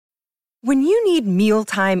When you need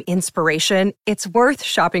mealtime inspiration, it's worth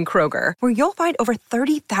shopping Kroger, where you'll find over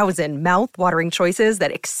 30,000 mouth-watering choices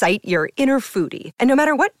that excite your inner foodie. And no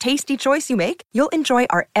matter what tasty choice you make, you'll enjoy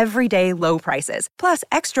our everyday low prices, plus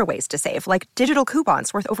extra ways to save, like digital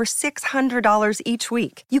coupons worth over $600 each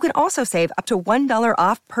week. You can also save up to $1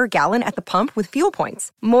 off per gallon at the pump with fuel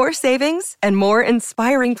points. More savings and more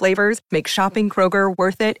inspiring flavors make shopping Kroger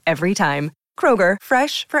worth it every time. Kroger,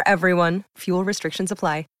 fresh for everyone. Fuel restrictions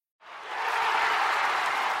apply.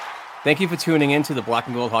 Thank you for tuning in to the Black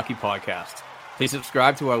and Gold Hockey Podcast. Please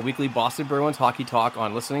subscribe to our weekly Boston Bruins hockey talk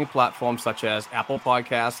on listening platforms such as Apple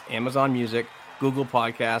Podcasts, Amazon Music, Google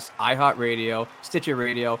Podcasts, iHeartRadio, Stitcher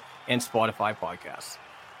Radio, and Spotify Podcasts.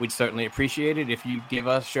 We'd certainly appreciate it if you give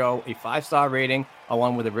our show a 5-star rating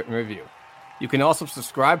along with a written review. You can also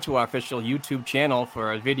subscribe to our official YouTube channel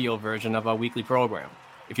for a video version of our weekly program.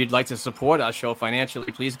 If you'd like to support our show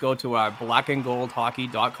financially, please go to our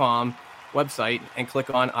blackandgoldhockey.com website and click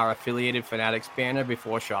on our affiliated Fanatics banner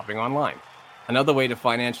before shopping online. Another way to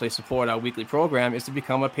financially support our weekly program is to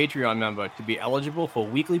become a Patreon member to be eligible for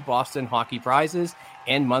weekly Boston hockey prizes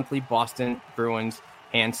and monthly Boston Bruins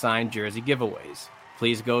hand-signed jersey giveaways.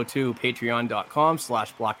 Please go to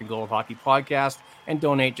patreon.com/blackandgoldhockeypodcast and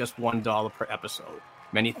donate just $1 per episode.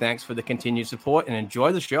 Many thanks for the continued support and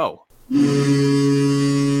enjoy the show.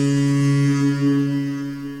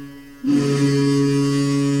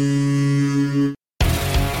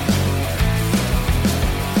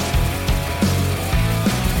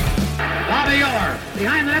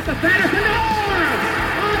 Behind the net to Sanderson, and Orr!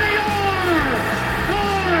 On the Orr!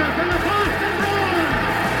 Orr from the Boston Bruins!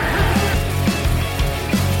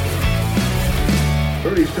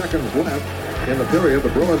 30 seconds left in the period. The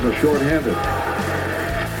Bruins are shorthanded.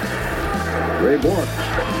 Ray Bourque.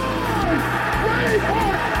 Ray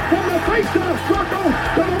Bourque from the face-off circle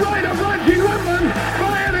to the right of Reggie Whitman.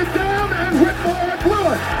 Fired it down, and Whitmore blew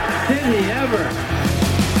it. Did he ever?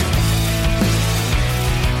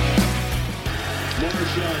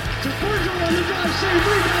 To Virgil on the drive, save,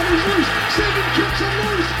 rebound, he's loose, Sagan kicks him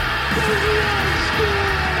loose, Bergeron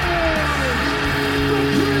scores! The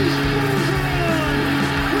Priest Bulls are on!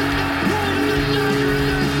 With the point of the dagger in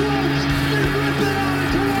their throats, they rip it out of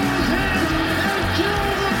Toronto's hands and kill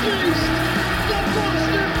the beast! The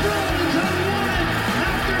Boston Bruins have won it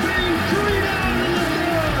after being 3 down in the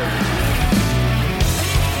third!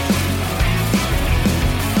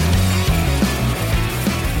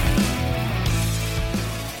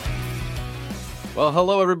 Well,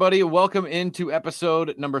 hello, everybody. Welcome into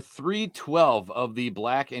episode number 312 of the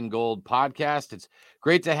Black and Gold podcast. It's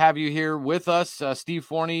great to have you here with us. Steve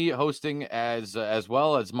Forney hosting as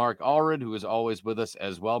well as Mark Allred, who is always with us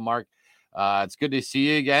as well. Mark, it's good to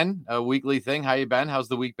see you again. A weekly thing. How you been? How's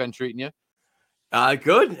the week been treating you?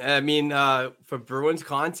 Good. I mean, for Bruins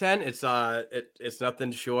content, it's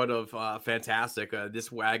nothing short of fantastic.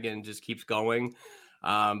 This wagon just keeps going.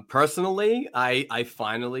 Personally, I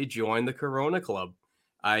finally joined the Corona Club.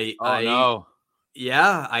 No.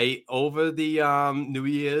 Yeah, over the New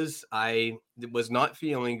Year's, I was not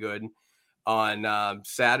feeling good on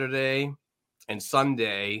Saturday and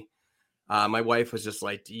Sunday. My wife was just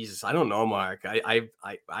like, Jesus, I don't know, Mark. I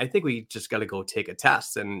think we just got to go take a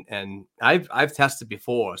test. And I've tested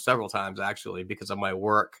before several times, actually, because of my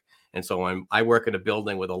work. And so I work in a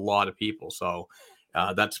building with a lot of people. So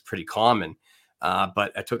that's pretty common.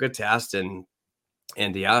 But I took a test and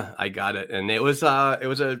yeah, I got it. And it was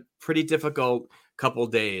a pretty difficult couple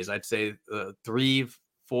days. I'd say 3-4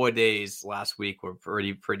 days last week were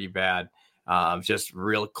pretty bad. Just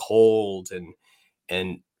real cold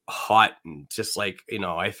and hot and just like,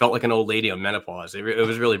 I felt like an old lady on menopause. It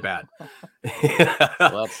was really bad. Well,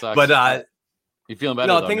 that sucks. But you feeling better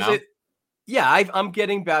though, now? I'm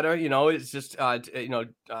getting better. It's just a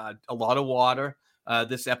lot of water.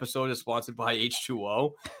 This episode is sponsored by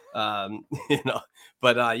H2O.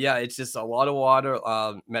 But it's just a lot of water,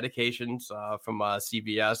 medications from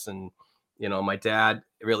CVS, and my dad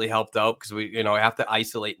really helped out because we have to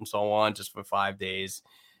isolate and so on just for 5 days.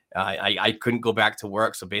 I couldn't go back to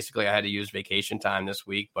work, so basically I had to use vacation time this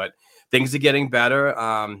week. But things are getting better.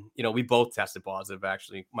 We both tested positive,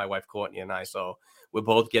 actually, my wife Courtney and I. So we're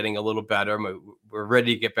both getting a little better. We're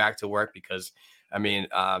ready to get back to work because. I mean,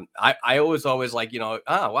 I was always like,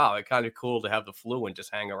 wow, it's kind of cool to have the flu and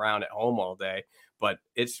just hang around at home all day. But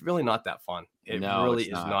it's really not that fun. It really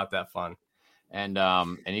is not that fun. And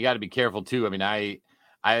you got to be careful, too. I mean, I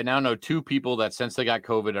now know 2 people that since they got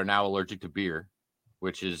COVID are now allergic to beer,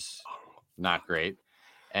 which is not great.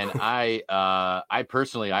 And I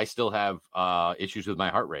personally, I still have issues with my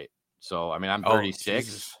heart rate. So, I mean, I'm Oh, 36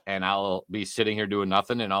 Jesus. and I'll be sitting here doing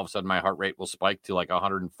nothing. And all of a sudden my heart rate will spike to like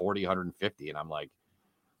 140, 150. And I'm like,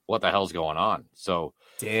 what the hell's going on? So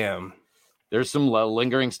Damn. there's some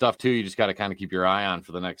lingering stuff too. You just got to kind of keep your eye on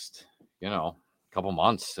for the next, couple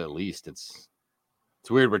months at least. It's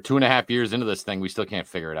weird. We're 2.5 years into this thing. We still can't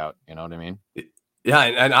figure it out. You know what I mean? Yeah,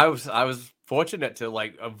 and I was fortunate to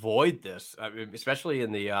like avoid this, I mean, especially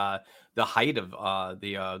in the height of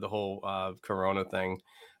the whole Corona thing.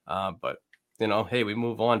 But hey, we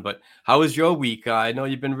move on. But how was your week? I know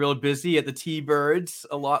you've been real busy at the T-Birds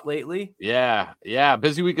a lot lately. Yeah.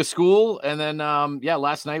 Busy week of school. And then,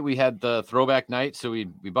 last night we had the throwback night. So we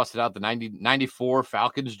busted out the 94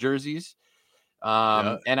 Falcons jerseys.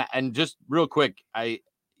 Yeah. And just real quick,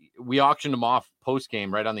 we auctioned them off post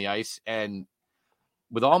game right on the ice. And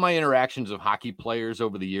with all my interactions of hockey players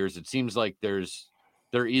over the years, it seems like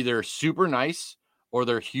they're either super nice or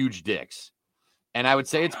they're huge dicks. And I would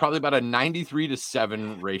say it's probably about a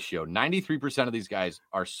 93-7 ratio. 93% of these guys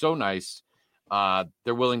are so nice.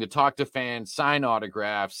 They're willing to talk to fans, sign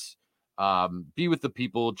autographs, be with the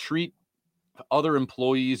people, treat other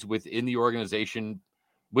employees within the organization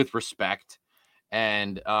with respect.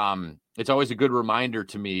 And it's always a good reminder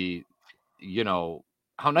to me,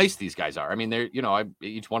 how nice these guys are. I mean, they're,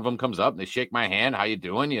 each one of them comes up and they shake my hand. How you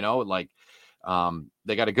doing?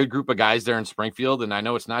 They got a good group of guys there in Springfield. And I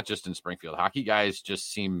know it's not just in Springfield. Hockey guys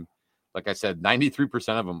just seem, like I said,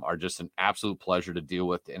 93% of them are just an absolute pleasure to deal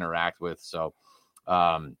with, to interact with. So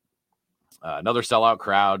another sellout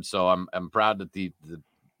crowd. So I'm proud that the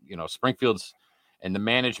Springfield's and the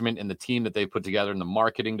management and the team that they put together in the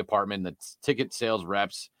marketing department, the ticket sales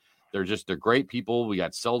reps, they're great people. We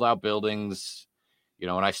got sold out buildings.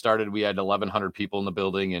 When I started, we had 1,100 people in the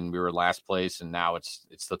building and we were last place. And now it's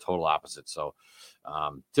the total opposite. So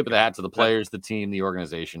tip of the hat to the players, the team, the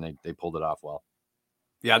organization. They pulled it off well.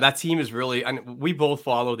 Yeah, that team is really, and we both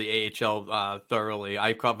follow the AHL thoroughly.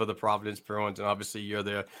 I cover the Providence Bruins, and obviously you're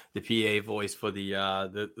the PA voice for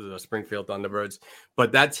the Springfield Thunderbirds.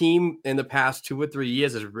 But that team in the past 2 or 3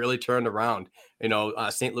 years has really turned around.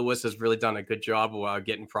 St. Louis has really done a good job of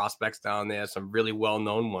getting prospects down there, some really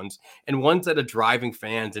well-known ones, and ones that are driving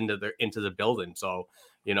fans into the building. So,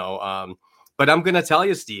 but I'm going to tell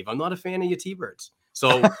you, Steve, I'm not a fan of your T-Birds.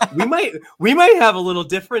 So we might have a little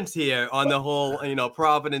difference here on the whole,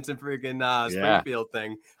 Providence and friggin' Springfield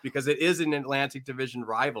thing, because it is an Atlantic Division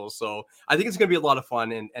rival. So I think it's going to be a lot of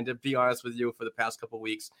fun. And to be honest with you, for the past couple of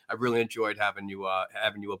weeks, I really enjoyed having you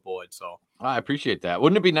aboard. So I appreciate that.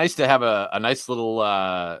 Wouldn't it be nice to have a nice little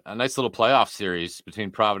playoff series between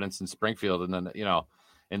Providence and Springfield, and then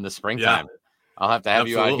in the springtime? Yeah. I'll have to have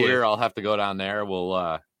you out here. I'll have to go down there.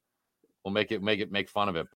 We'll make fun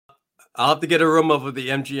of it. I'll have to get a room over the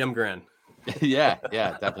MGM Grand. yeah,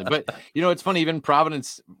 definitely. But it's funny, even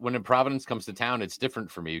Providence, when Providence comes to town, it's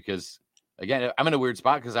different for me because, again, I'm in a weird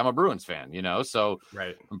spot because I'm a Bruins fan, so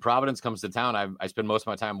right. When Providence comes to town, I spend most of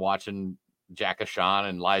my time watching Jack Ashawn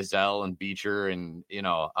and Lizell and Beecher, and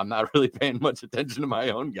I'm not really paying much attention to my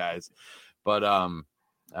own guys, but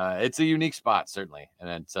it's a unique spot, certainly. And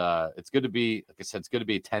it's good to be, like I said, it's good to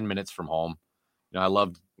be 10 minutes from home. I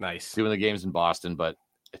loved doing the games in Boston, but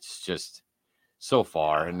it's just so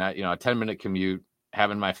far. And that, a 10-minute commute,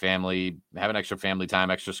 having my family, having extra family time,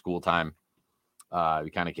 extra school time,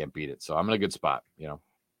 you kind of can't beat it. So I'm in a good spot,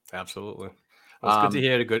 Absolutely. Well, it's good to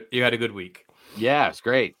hear you had a good week. Yeah, it's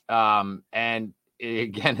great. And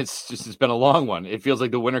again, it's been a long one. It feels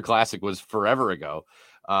like the Winter Classic was forever ago.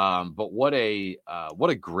 But what a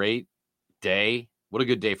great day. What a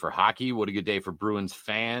good day for hockey. What a good day for Bruins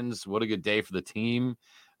fans. What a good day for the team.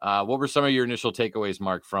 What were some of your initial takeaways,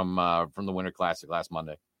 Mark, from the Winter Classic last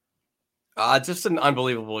Monday? Just an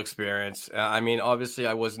unbelievable experience. I mean, obviously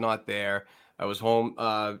I was not there. I was home,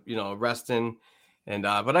 resting, and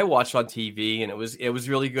but I watched on TV, and it was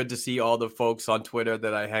really good to see all the folks on Twitter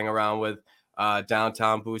that I hang around with.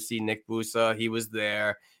 Downtown Boosie, Nick Busa, he was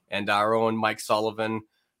there, and our own Mike Sullivan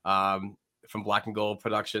from Black and Gold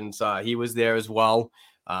Productions, he was there as well.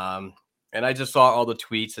 And I just saw all the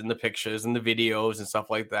tweets and the pictures and the videos and stuff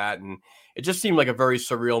like that. And it just seemed like a very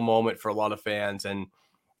surreal moment for a lot of fans.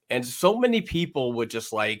 And so many people would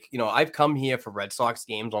just like, I've come here for Red Sox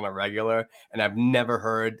games on a regular, and I've never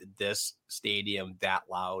heard this stadium that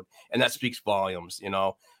loud. And that speaks volumes,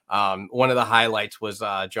 One of the highlights was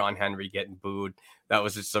John Henry getting booed. That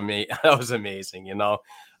was just that was amazing,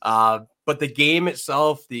 But the game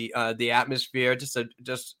itself, the atmosphere, just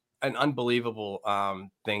an unbelievable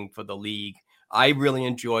thing for the league. I really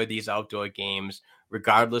enjoy these outdoor games,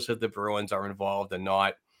 regardless if the Bruins are involved or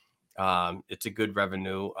not. It's a good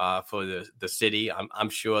revenue for the city. I'm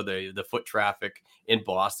sure the foot traffic in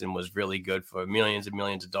Boston was really good for millions and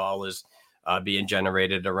millions of dollars being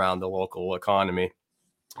generated around the local economy.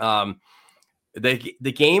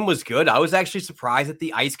 The game was good. I was actually surprised that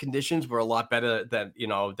the ice conditions were a lot better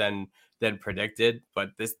than predicted.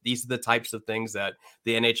 But these are the types of things that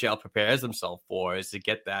the NHL prepares themselves for, is to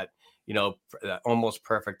get that almost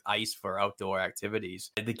perfect ice for outdoor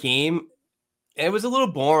activities. The game, it was a little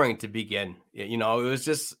boring to begin. It was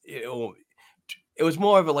just it was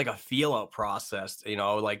more of a feel out process.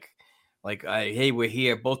 Hey, we're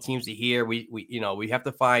here. Both teams are here. We have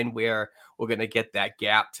to find where we're going to get that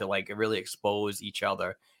gap to really expose each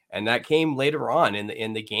other. And that came later on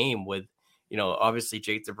in the game with, obviously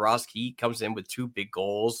Jake DeBrusk, comes in with 2 big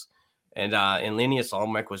goals, and Linus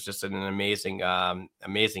Ullmark was just an amazing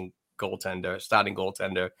starting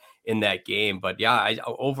goaltender in that game. But yeah,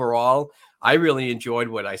 overall, I really enjoyed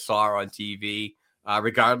what I saw on TV,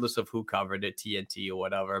 regardless of who covered it, TNT or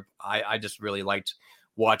whatever. I just really liked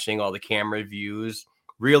watching all the camera views.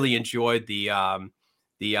 Really enjoyed the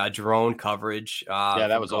drone coverage.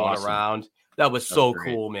 That was going awesome. Around. That was so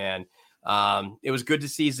cool, man. It was good to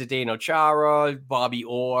see Zdeno Chara, Bobby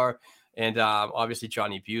Orr, and obviously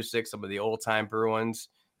Johnny Busick, some of the old time Bruins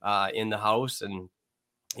in the house. And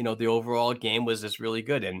the overall game was just really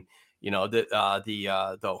good. And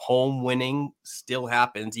the home winning still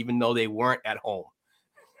happens, even though they weren't at home.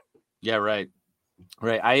 Yeah, right.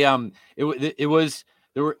 It was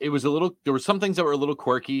there were some things that were a little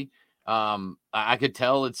quirky. I could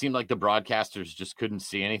tell it seemed like the broadcasters just couldn't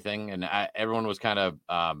see anything, and everyone was kind of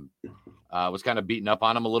beating up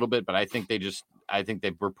on them a little bit. But I think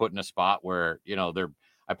they were put in a spot where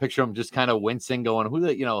I picture them just kind of wincing,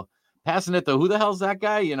 going, passing it though. Who the hell's that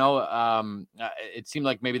guy? It seemed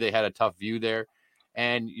like maybe they had a tough view there.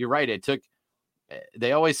 And you're right.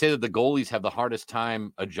 They always say that the goalies have the hardest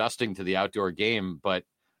time adjusting to the outdoor game, but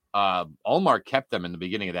Ullmark kept them in the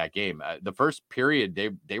beginning of that game. The first period,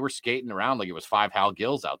 they were skating around like it was 5 Hal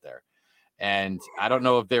Gills out there. And I don't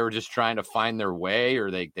know if they were just trying to find their way,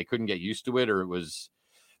 or they couldn't get used to it, or it was,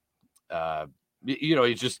 it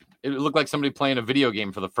looked like somebody playing a video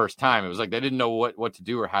game for the first time. It was like they didn't know what to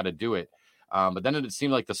do or how to do it. But then it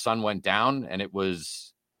seemed like the sun went down, and it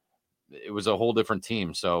was a whole different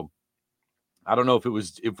team. So I don't know if it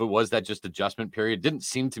was that just adjustment period. It didn't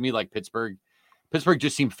seem to me like Pittsburgh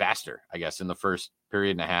just seemed faster, I guess, in the first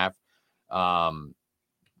period and a half.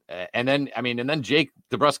 And then Jake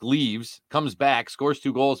DeBrusk leaves, comes back, scores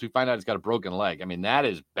 2 goals. We find out he's got a broken leg. I mean, that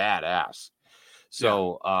is badass.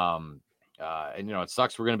 So, it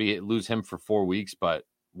sucks. We're going to lose him for 4 weeks, but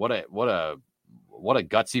what a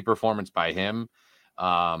gutsy performance by him.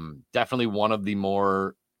 Definitely one of the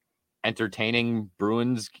more entertaining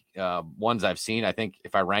Bruins ones I've seen. I think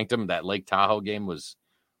if I ranked them, that Lake Tahoe game was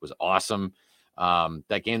awesome.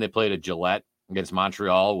 That game they played at Gillette against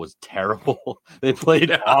Montreal was terrible. They played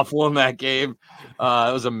awful in that game. It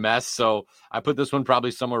was a mess. So I put this one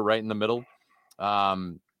probably somewhere right in the middle.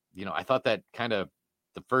 I thought that kind of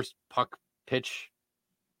the first puck pitch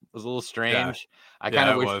was a little strange. I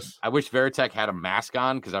wish Veritek had a mask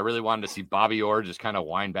on, because I really wanted to see Bobby Orr just kind of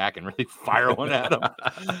wind back and really fire one at him.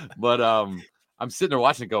 But I'm sitting there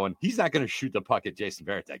watching it going, he's not going to shoot the puck at Jason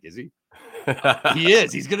Veritek, is he? He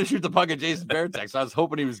is. He's going to shoot the puck at Jason Veritek. So I was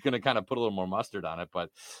hoping he was going to kind of put a little more mustard on it. But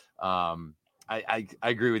I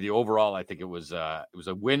agree with you. Overall, I think it was a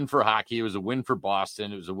win for hockey. It was a win for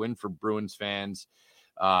Boston. It was a win for Bruins fans.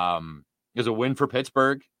 It was a win for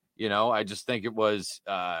Pittsburgh. I just think it was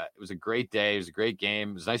a great day. It was a great game.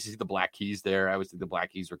 It was nice to see the Black Keys there. I always think the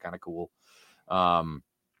Black Keys were kind of cool.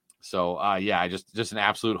 Just an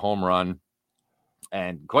absolute home run.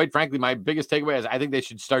 And quite frankly, my biggest takeaway is I think they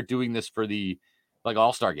should start doing this for the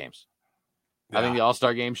All-Star games. Yeah. I think the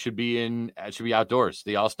All-Star games should be outdoors.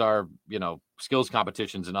 The All-Star, skills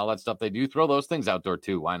competitions and all that stuff. They do throw those things outdoor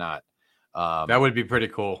too. Why not? That would be pretty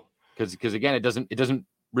cool. Because again, it doesn't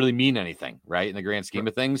really mean anything, right, in the grand scheme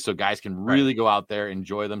of things. So guys can really go out there,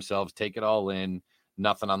 enjoy themselves, take it all in,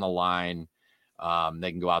 nothing on the line.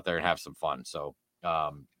 They can go out there and have some fun. So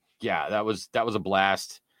that was a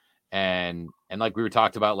blast. And like we were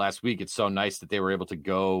talked about last week, it's so nice that they were able to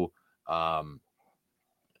go out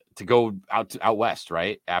west,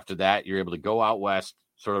 right? After that, you're able to go out west,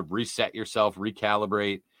 sort of reset yourself,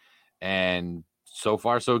 recalibrate, and so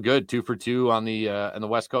far so good. 2 for 2 on the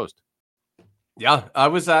West Coast. Yeah, I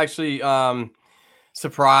was actually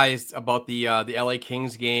surprised about the LA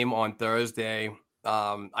Kings game on Thursday.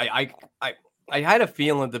 I had a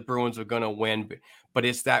feeling the Bruins were going to win, but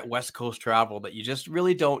it's that West Coast travel that you just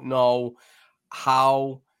really don't know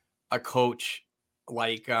how a coach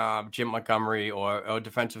like Jim Montgomery or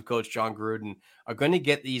defensive coach John Gruden are going to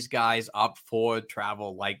get these guys up for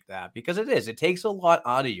travel like that, because it takes a lot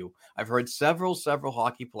out of you. I've heard several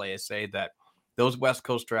hockey players say that those West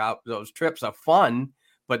Coast those trips are fun,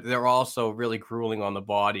 but they're also really grueling on the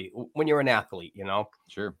body when you're an athlete,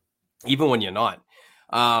 Sure. Even when you're not.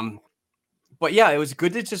 But yeah, it was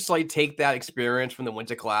good to just like take that experience from the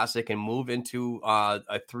Winter Classic and move into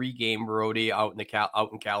a 3-game roadie out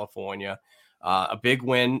in California. A big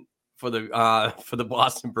win for the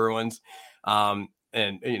Boston Bruins. And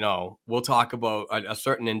we'll talk about a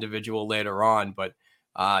certain individual later on, but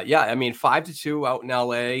 5-2 out in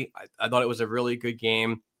LA. I thought it was a really good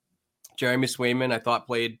game. Jeremy Swayman, I thought,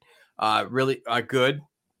 played really good,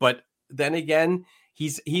 but then again,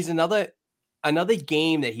 he's another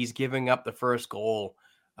game that he's giving up the first goal.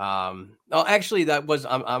 Actually,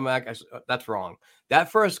 that's wrong.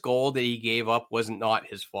 That first goal that he gave up was not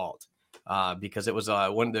his fault, because it was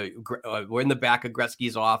we're in the back of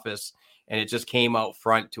Gretzky's office, and it just came out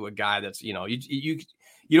front to a guy that's you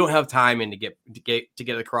don't have time to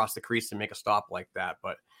get across the crease to make a stop like that.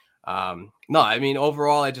 But no, I mean,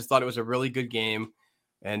 overall, I just thought it was a really good game,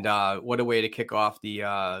 and what a way to kick off the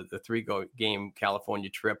 3-game California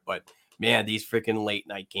trip. But man, these freaking late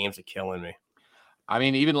night games are killing me. I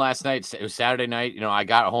mean, even last night, it was Saturday night. I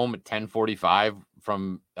got home at 10:45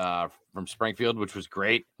 from Springfield, which was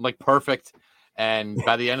great, like perfect. And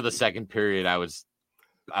by the end of the second period, I was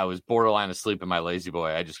borderline asleep in my lazy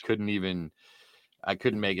boy. I just couldn't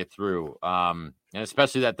make it through. And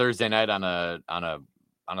especially that Thursday night on a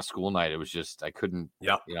school night, it was just I couldn't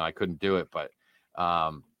do it. But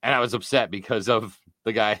and I was upset because of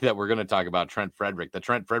the guy that we're going to talk about, Trent Frederick, the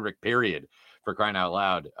Trent Frederick period, for crying out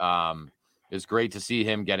loud. It's great to see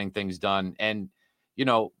him getting things done. And,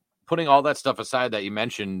 putting all that stuff aside that you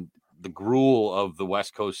mentioned, the gruel of the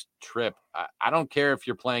West Coast trip, I don't care if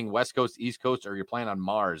you're playing West Coast, East Coast, or you're playing on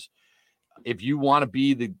Mars. If you want to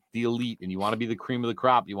be the elite and you want to be the cream of the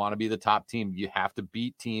crop, you want to be the top team, you have to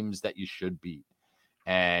beat teams that you should beat.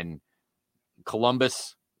 And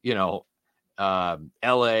Columbus, LA,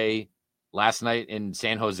 last night in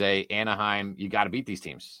San Jose, Anaheim, you got to beat these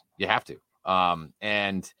teams. You have to.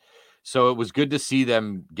 And so it was good to see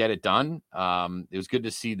them get it done. It was good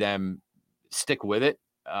to see them stick with it.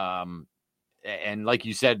 And like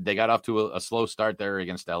you said, they got off to a slow start there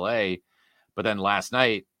against LA, but then last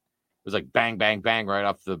night it was like bang, bang, bang right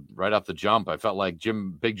off the jump. I felt like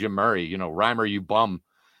Big Jim Murray, Reimer, you bum.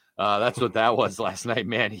 That's what that was last night,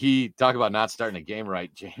 man. He talk about not starting a game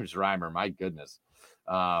right. James Reimer, my goodness.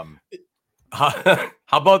 How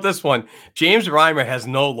about this one? James Reimer has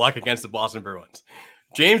no luck against the Boston Bruins.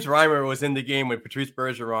 James Reimer was in the game when Patrice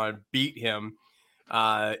Bergeron beat him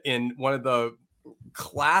in one of the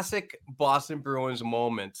classic Boston Bruins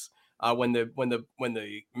moments when the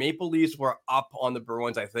Maple Leafs were up on the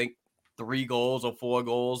Bruins, I think 3 goals or 4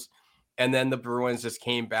 goals, and then the Bruins just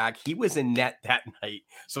came back. He was in net that night.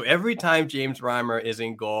 So every time James Reimer is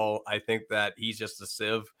in goal, I think that he's just a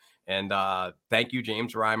sieve. And thank you,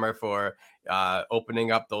 James Reimer, for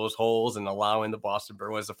opening up those holes and allowing the Boston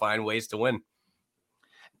Bruins to find ways to win.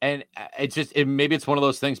 And maybe it's one of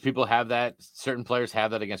those things, people have that, certain players have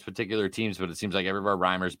that against particular teams, but it seems like everywhere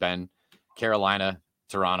Reimer's been, Carolina,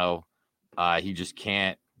 Toronto, he just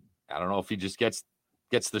can't, I don't know if he just gets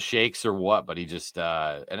the shakes or what, but he just,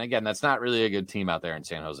 and again, that's not really a good team out there in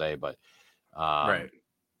San Jose, but right.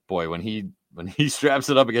 Boy, when he straps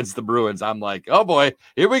it up against the Bruins, I'm like, oh boy,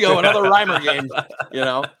 here we go, another Reimer game,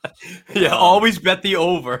 Yeah, always bet the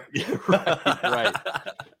over. right.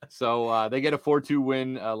 So they get a 4-2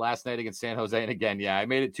 win last night against San Jose. And again, yeah, I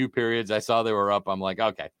made it 2 periods. I saw they were up. I'm like,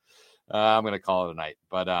 okay, I'm going to call it a night.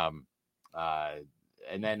 But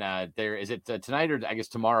and then there is it tonight or I guess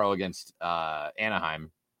tomorrow against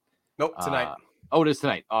Anaheim. Nope, tonight. It is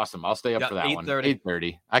tonight. Awesome. I'll stay up for that 8:30. one.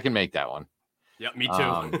 8:30. I can make that one. Yep, me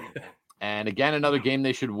too. And again, another game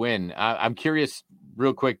they should win. I'm curious,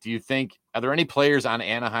 real quick, are there any players on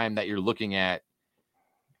Anaheim that you're looking at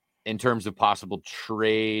in terms of possible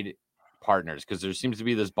trade partners? Because there seems to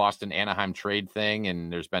be this Boston-Anaheim trade thing,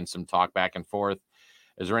 and there's been some talk back and forth.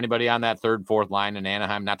 Is there anybody on that 3rd, 4th line in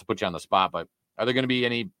Anaheim? Not to put you on the spot, but are there going to be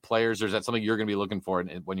any players, or is that something you're going to be looking for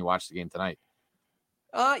when you watch the game tonight?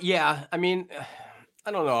 Yeah. I mean,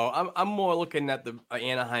 I don't know. I'm more looking at the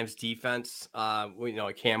Anaheim's defense,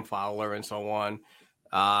 Cam Fowler and so on.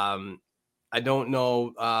 I don't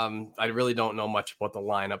know. I really don't know much about the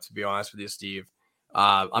lineup, to be honest with you, Steve.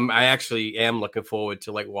 I actually am looking forward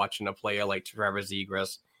to watching a player like Trevor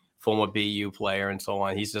Zegras, former BU player, and so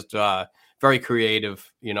on. He's just very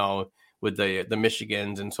creative, with the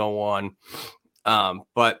Michigans and so on.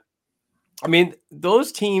 But I mean,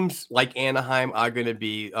 those teams like Anaheim are going to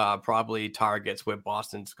be probably targets where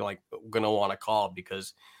Boston's going to want to call,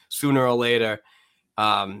 because sooner or later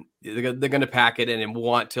they're going to pack it in and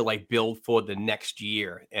want to like build for the next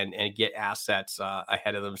year and get assets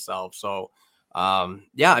ahead of themselves. So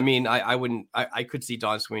yeah, I mean, I could see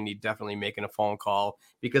Don Sweeney definitely making a phone call,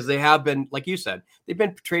 because they have been, like you said, they've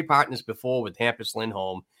been trade partners before with Hampus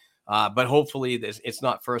Lindholm, but hopefully it's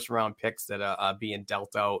not first round picks that are being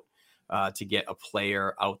dealt out to get a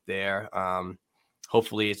player out there.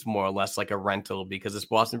 Hopefully it's more or less like a rental, because this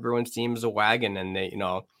Boston Bruins team is a wagon, and they,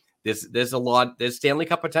 there's Stanley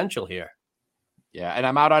Cup potential here. Yeah, and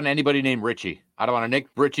I'm out on anybody named Richie. I don't want to Nick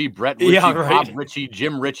Richie, Brett Richie, Yeah, right. Bob Richie,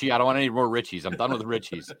 Jim Richie. I don't want any more Richies. I'm done with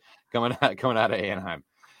Richies coming out of Anaheim.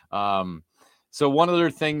 So one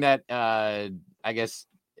other thing that I guess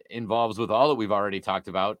involves with all that we've already talked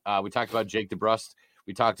about. We talked about Jake DeBrust.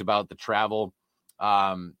 We talked about the travel.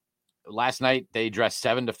 Last night they dressed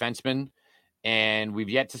 7 defensemen, and we've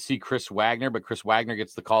yet to see Chris Wagner, but Chris Wagner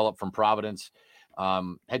gets the call up from Providence.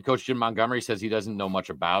 Head coach Jim Montgomery says he doesn't know much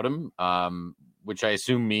about him, which I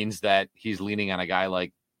assume means that he's leaning on a guy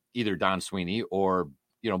like either Don Sweeney or,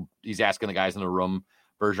 he's asking the guys in the room,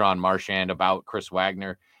 Bergeron, Marchand, about Chris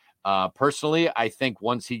Wagner. Personally, I think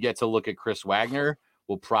once he gets a look at Chris Wagner,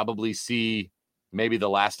 we'll probably see maybe the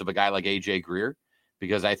last of a guy like AJ Greer,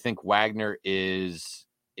 because I think Wagner is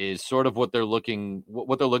sort of what they're looking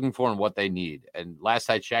for and what they need. And last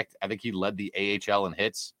I checked, I think he led the AHL in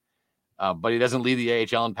hits. But he doesn't lead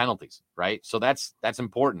the AHL in penalties, right? So that's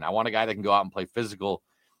important. I want a guy that can go out and play physical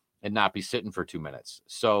and not be sitting for 2 minutes.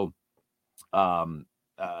 So,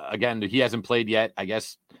 again, he hasn't played yet, I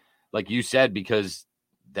guess, like you said, because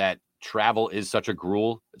that travel is such a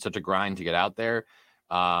gruel, it's such a grind to get out there.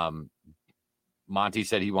 Monty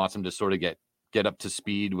said he wants him to sort of get up to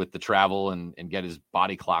speed with the travel and get his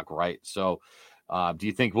body clock right. So do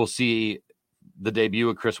you think we'll see the debut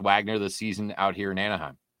of Chris Wagner this season out here in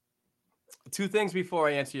Anaheim? 2 things before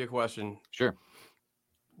I answer your question. Sure.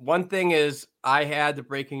 One thing is, I had the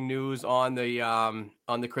breaking news on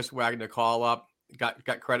the Chris Wagner call up.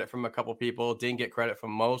 Got credit from a couple people, didn't get credit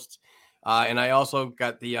from most. And I also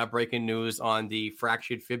got the breaking news on the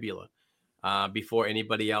fractured fibula before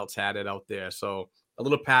anybody else had it out there. So a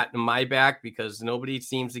little pat in my back, because nobody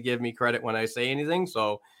seems to give me credit when I say anything.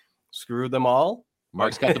 So screw them all.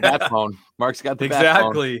 Mark's got the bat phone. Mark's got the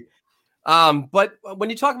exactly. bat phone. But when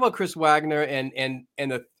you talk about Chris Wagner and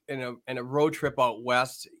a road trip out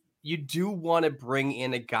west, you do want to bring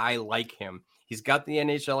in a guy like him. He's got the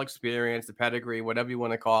NHL experience, the pedigree, whatever you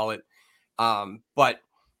want to call it. But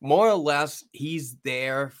more or less, he's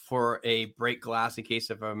there for a break glass in case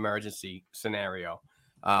of an emergency scenario.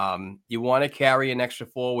 You want to carry an extra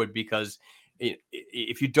forward, because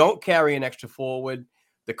if you don't carry an extra forward,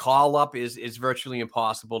 the call up is virtually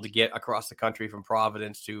impossible to get across the country from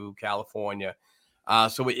Providence to California.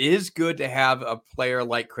 So it is good to have a player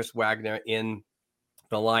like Chris Wagner in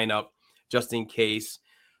the lineup just in case.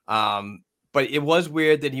 But it was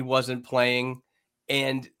weird that he wasn't playing.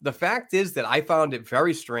 And the fact is that I found it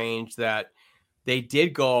very strange that they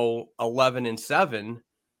did go 11-7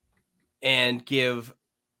 and give,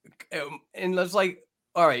 and it's like,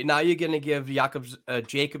 all right, now you're going to give Jacob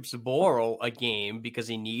Zaboral a game because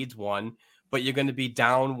he needs one, but you're going to be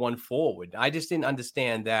down 1 forward. I just didn't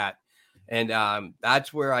understand that. And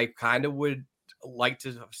that's where I kind of would like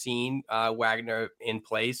to have seen Wagner in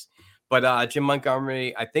place. But Jim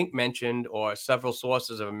Montgomery, I think, mentioned, or several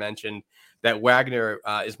sources have mentioned, that Wagner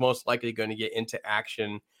is most likely going to get into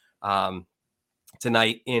action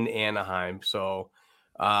tonight in Anaheim. So,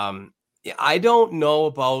 I don't know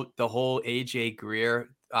about the whole AJ Greer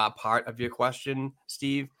part of your question,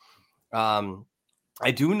 Steve.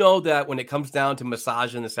 I do know that when it comes down to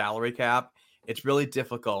massaging the salary cap, it's really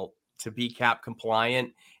difficult to be cap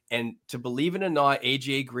compliant. And to believe it or not,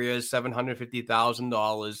 AJ Greer's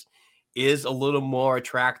 $750,000 is a little more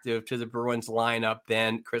attractive to the Bruins lineup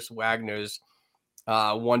than Chris Wagner's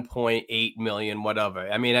 1.8 million,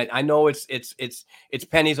 whatever. I mean, I know it's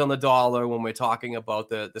pennies on the dollar when we're talking about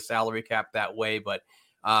the salary cap that way, but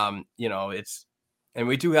it's, and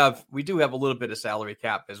we do have a little bit of salary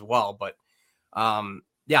cap as well, but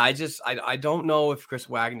yeah, I don't know if Chris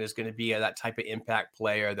Wagner is going to be that type of impact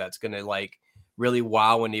player that's going to like really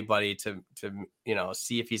wow anybody to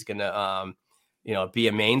see if he's going to be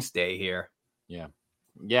a mainstay here.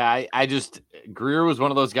 Yeah, I just, Greer was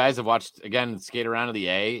one of those guys I've watched, again, skate around to the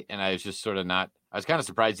A, and I was just sort of I was kind of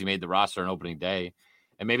surprised he made the roster on opening day.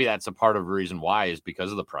 And maybe that's a part of the reason why, is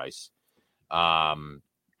because of the price. That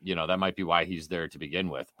might be why he's there to begin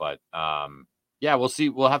with. But Yeah, we'll see.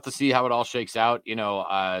 We'll have to see how it all shakes out.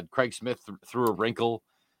 Craig Smith threw a wrinkle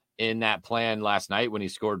in that plan last night when he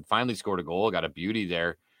finally scored a goal. Got a beauty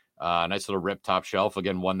there. Nice little rip top shelf.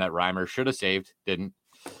 Again, one that Reimer should have saved, didn't.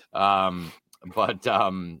 Yeah,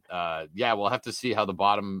 we'll have to see how the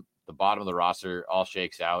bottom of the roster all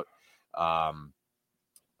shakes out. But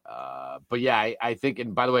yeah, I think,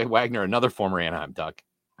 and by the way, Wagner, another former Anaheim Duck.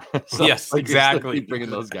 So, yes, exactly. Bringing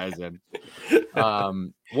those guys in.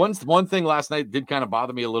 One thing last night did kind of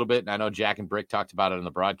bother me a little bit, and I know Jack and Brick talked about it in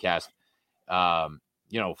the broadcast. I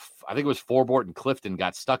think it was Forbort and Clifton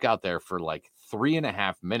got stuck out there for like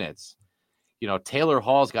 3.5 minutes. Taylor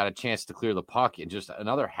Hall's got a chance to clear the puck, and just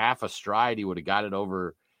another half a stride, he would have got it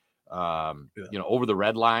over, over the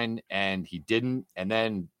red line, and he didn't. And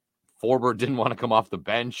then Forbort didn't want to come off the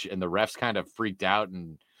bench, and the refs kind of freaked out.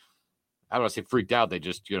 And I don't want to say freaked out. They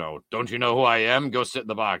just, don't you know who I am? Go sit in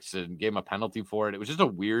the box, and gave him a penalty for it. It was just a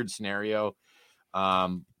weird scenario. But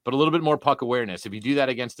a little bit more puck awareness. If you do that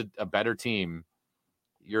against a better team,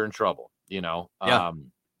 you're in trouble, Yeah.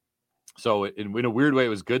 So in a weird way, it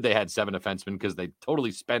was good they had 7 defensemen because they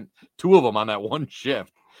totally spent 2 of them on that one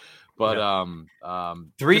shift. But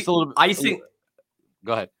 3 icing.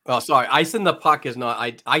 Go ahead. Oh, sorry. Icing the puck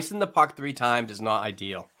 3 times is not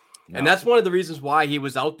ideal. No. And that's one of the reasons why he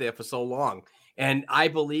was out there for so long. And I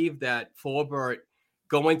believe that Forbort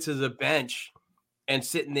going to the bench and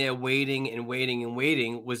sitting there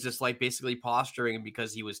waiting was just like basically posturing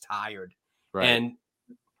because he was tired. Right. And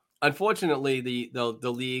unfortunately, the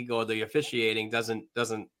league or the officiating doesn't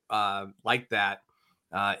like that.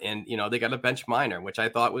 And they got a bench minor, which I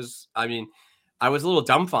thought was, I was a little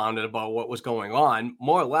dumbfounded about what was going on.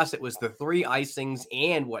 More or less, it was the 3 icings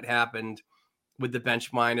and what happened with the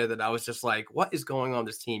bench minor that I was just like, what is going on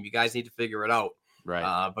with this team? You guys need to figure it out.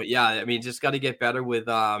 Right. But yeah, just got to get better with,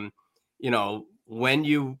 when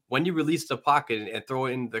you release the puck and throw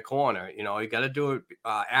it in the corner, you got to do it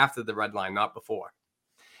after the red line, not before.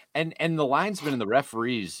 And the linesmen and the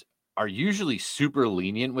referees are usually super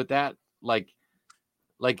lenient with that. Like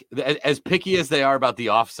as picky as they are about the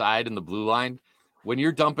offside and the blue line, when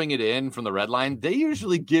you're dumping it in from the red line, they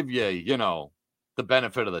usually give you, the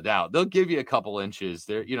benefit of the doubt. They'll give you a couple inches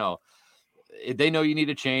there. They know you need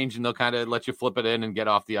a change, and they'll kind of let you flip it in and get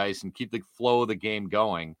off the ice and keep the flow of the game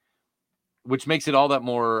going, which makes it all that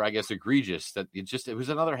more, I guess, egregious that it was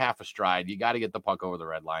another half a stride. You got to get the puck over the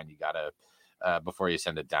red line. You got to, before you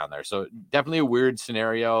send it down there. So definitely a weird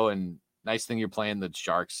scenario, and nice thing you're playing the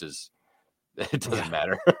Sharks is it doesn't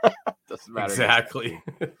matter. Doesn't matter. Exactly.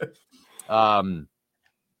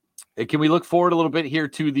 Can we look forward a little bit here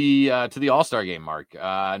to the All-Star game, Mark?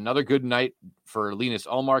 Another good night for Linus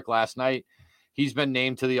Ullmark last night. He's been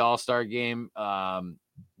named to the All-Star game.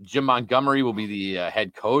 Jim Montgomery will be the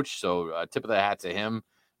head coach, so tip of the hat to him.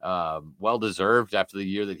 Well-deserved after the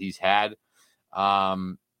year that he's had.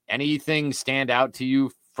 Anything stand out to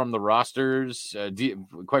you from the rosters?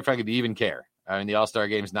 Quite frankly, do you even care? The All-Star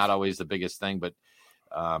game is not always the biggest thing, but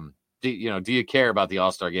do you care about the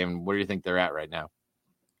All-Star game? Where do you think they're at right now?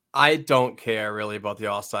 I don't care really about the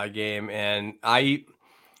All-Star game, and I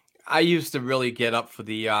used to really get up for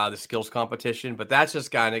the skills competition, but that's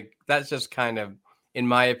just kind of, in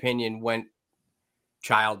my opinion, went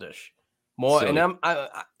childish. More, silly. And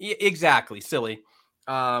exactly silly.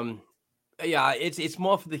 Yeah, it's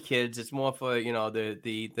more for the kids. It's more for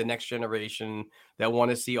the next generation that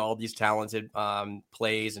want to see all these talented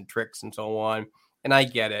plays and tricks and so on. And I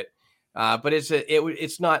get it. But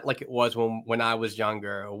it's not like it was when I was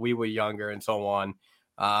younger, or we were younger, and so on.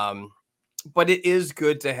 But it is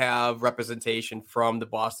good to have representation from the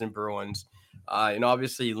Boston Bruins, and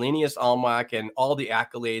obviously Linus Ullmark and all the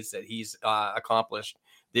accolades that he's accomplished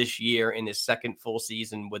this year in his second full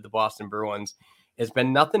season with the Boston Bruins has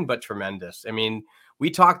been nothing but tremendous. We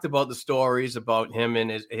talked about the stories about him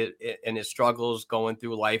and his struggles going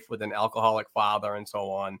through life with an alcoholic father and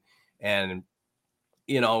so on, and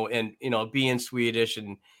being Swedish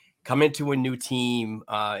and coming to a new team,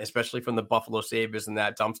 especially from the Buffalo Sabres and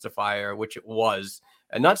that dumpster fire, which it was,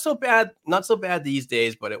 and not so bad these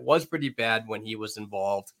days, but it was pretty bad when he was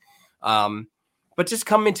involved. But just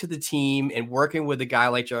coming to the team and working with a guy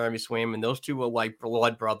like Jeremy Swayman, those two were like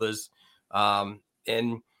blood brothers.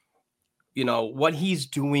 And what he's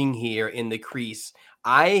doing here in the crease,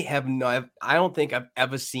 I don't think I've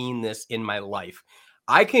ever seen this in my life.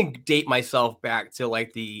 I can date myself back to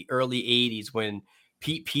like the early 80s when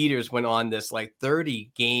Pete Peters went on this like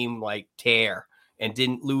 30 game like tear and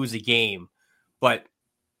didn't lose a game. But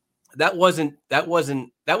that was an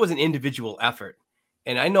individual effort.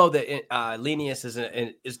 And I know that Linus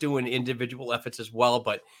is doing individual efforts as well,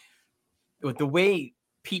 but with the way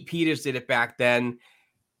Pete Peters did it back then,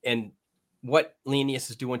 and what Linus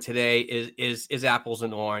is doing today is apples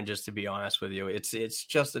and oranges, to be honest with you. It's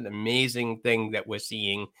just an amazing thing that we're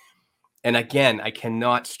seeing. And again, I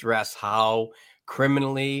cannot stress how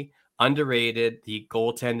criminally underrated the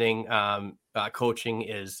goaltending coaching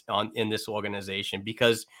is in this organization,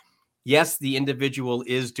 because yes, the individual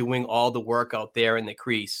is doing all the work out there in the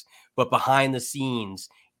crease, but behind the scenes,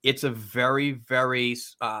 it's a very, very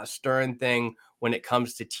stern thing when it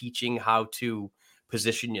comes to teaching how to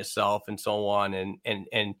position yourself and so on.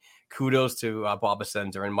 And kudos to Bob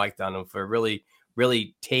Ascenza and Mike Dunham for really,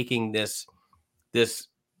 really taking this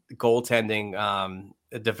goaltending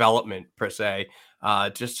development per se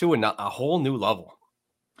just to a whole new level.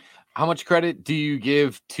 How much credit do you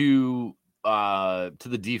give to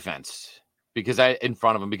the defense? Because I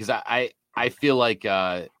feel like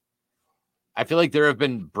there have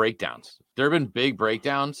been breakdowns. There have been big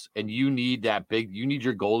breakdowns, and you need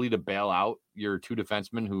your goalie to bail out your two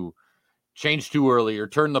defensemen who changed too early or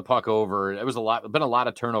turned the puck over. It was been a lot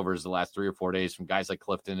of turnovers the last 3 or 4 days from guys like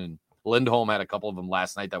Clifton, and Lindholm had a couple of them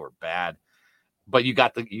last night that were bad. But you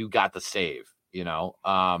got the save, you know.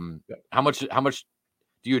 How much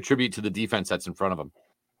do you attribute to the defense that's in front of them?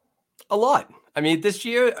 A lot. I mean, this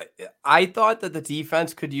year, I thought that the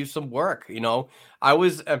defense could use some work. You know, I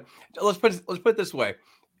was let's put it this way.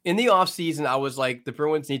 In the offseason, I was like, the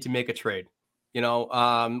Bruins need to make a trade. You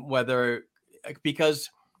know, because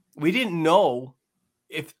we didn't know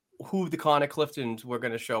who the Connor Cliftons were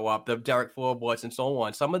going to show up, the Derek Floorboards and so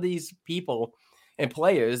on. Some of these people and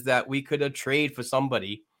players that we could have traded for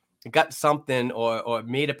somebody, got something or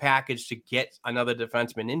made a package to get another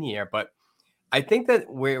defenseman in here. But I think that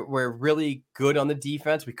we're really good on the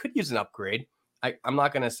defense. We could use an upgrade. I'm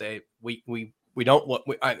not going to say we don't look.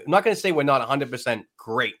 I'm not going to say we're not 100%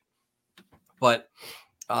 great, but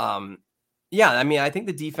yeah, I mean, I think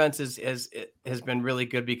the defense has been really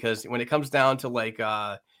good, because when it comes down to like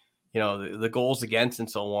the goals against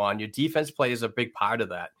and so on, your defense plays a big part of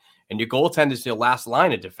that, and your goaltender is your last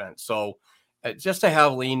line of defense. So just to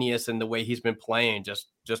have Linus and the way he's been playing, just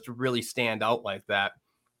to really stand out like that.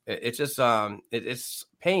 It's just it's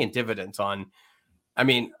paying dividends on. I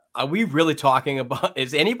mean, are we really talking about?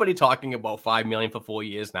 Is anybody talking about $5 million for 4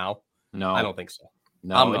 years now? No, I don't think so.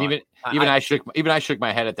 No, and I shook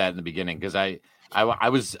my head at that in the beginning, because I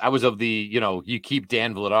was of the, you keep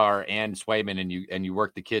Dan Vladar and Swayman and you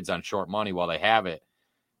work the kids on short money while they have it.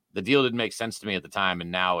 The deal didn't make sense to me at the time, and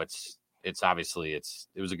now it's obviously it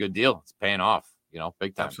was a good deal. It's paying off,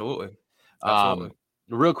 big time. Absolutely.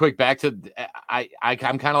 Real quick, back to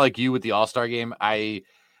I'm kind of like you with the All-Star game. I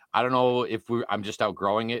don't know if I'm just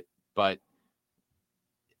outgrowing it, but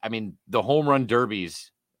I mean, the home run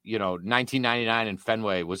derbies, 1999 in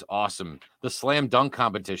Fenway was awesome. The slam dunk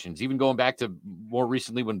competitions, even going back to more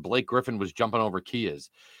recently when Blake Griffin was jumping over Kias.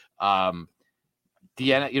 The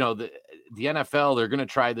NFL, they're going to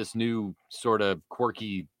try this new sort of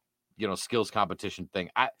quirky, skills competition thing.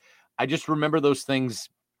 I just remember those things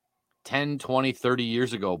 10, 20, 30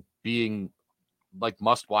 years ago being like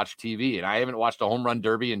must-watch TV. And I haven't watched a home run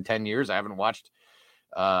derby in 10 years. I haven't watched,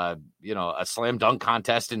 a slam dunk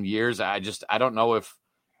contest in years. I don't know if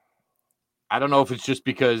it's just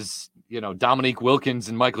because, Dominique Wilkins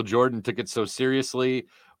and Michael Jordan took it so seriously,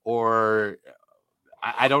 or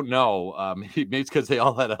I don't know. Maybe it's because they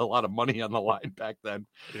all had a lot of money on the line back then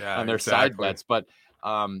on their side bets. But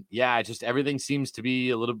just everything seems to be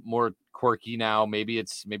a little more quirky now. Maybe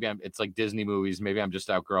it's like Disney movies. Maybe I'm just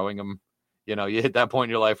outgrowing them. You hit that point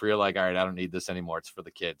in your life where you're like, all right, I don't need this anymore. It's for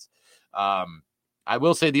the kids. I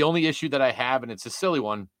will say the only issue that I have, and it's a silly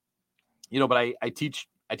one, but I teach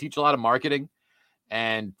a lot of marketing,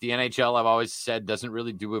 and the NHL, I've always said, doesn't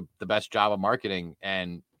really do the best job of marketing.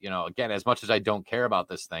 And, again, as much as I don't care about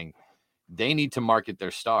this thing, they need to market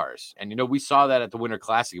their stars. And, we saw that at the Winter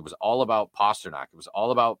Classic. It was all about Pasternak. It was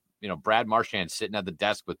all about, Brad Marchand sitting at the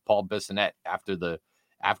desk with Paul Bissonnette after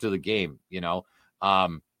the game,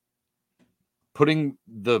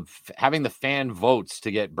 having the fan votes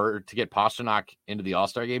to get Pasternak into the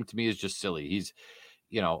All-Star game, to me, is just silly. He's,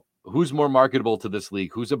 who's more marketable to this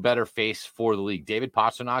league? Who's a better face for the league, David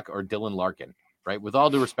Pasternak or Dylan Larkin? Right? With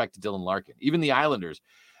all due respect to Dylan Larkin, even the Islanders,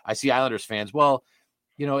 I see Islanders fans. Well,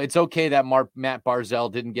 it's okay that Matt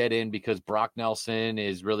Barzal didn't get in because Brock Nelson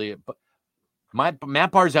is really. Matt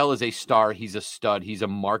Barzal is a star. He's a stud. He's a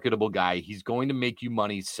marketable guy. He's going to make you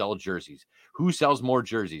money, sell jerseys. Who sells more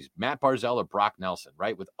jerseys, Matt Barzal or Brock Nelson?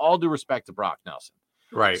 Right? With all due respect to Brock Nelson.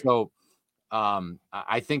 Right. So,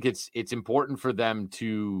 I think it's important for them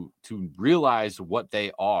to realize what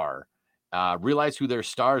they are, realize who their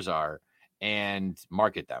stars are, and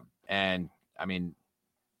market them. And I mean,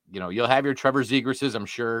 you'll have your Trevor Zegrases, I'm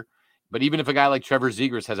sure. But even if a guy like Trevor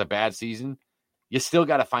Zegras has a bad season, you still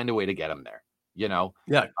got to find a way to get him there, Yeah.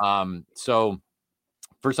 So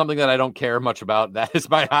for something that I don't care much about, that is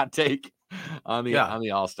my hot take on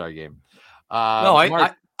the All-Star game. No,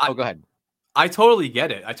 Mark, go ahead. I totally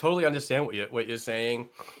get it. I totally understand what you're saying.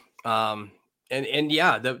 And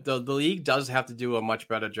yeah, the league does have to do a much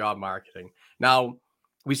better job marketing. Now,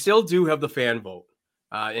 we still do have the fan vote,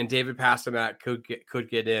 and David Pastrnak could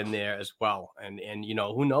get in there as well. And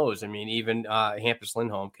who knows? I mean, even Hampus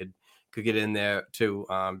Lindholm could get in there too,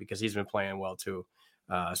 because he's been playing well too.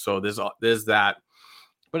 So there's that.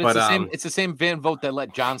 But it's the same fan vote that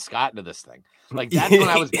let John Scott into this thing. Like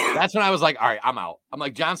that's when I was like, all right, I'm out. I'm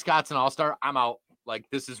like, John Scott's an all-star. I'm out. Like,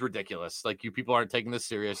 this is ridiculous. Like, you people aren't taking this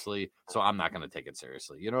seriously, so I'm not going to take it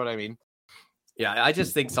seriously. You know what I mean? Yeah, I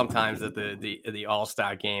just think sometimes that the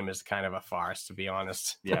All-Star game is kind of a farce, to be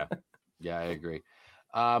honest. Yeah, I agree.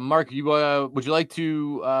 Mark, would you like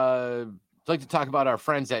to talk about our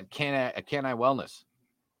friends at Can I Wellness?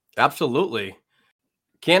 Absolutely.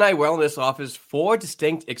 Can I Wellness offers 4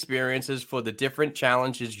 distinct experiences for the different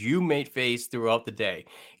challenges you may face throughout the day.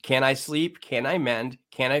 Can I Sleep, Can I Mend,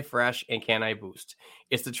 Can I Fresh, and Can I Boost?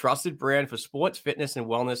 It's the trusted brand for sports, fitness, and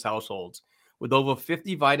wellness households. With over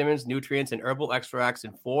 50 vitamins, nutrients, and herbal extracts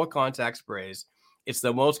in 4 contact sprays, it's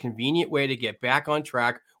the most convenient way to get back on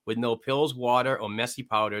track with no pills, water, or messy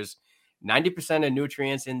powders. 90% of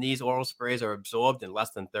nutrients in these oral sprays are absorbed in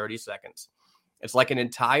less than 30 seconds. It's like an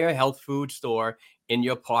entire health food store in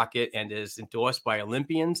your pocket and is endorsed by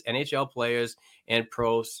Olympians, NHL players, and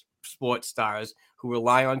pro sports stars who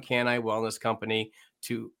rely on Can I Wellness Company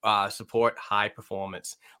to support high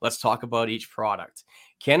performance. Let's talk about each product.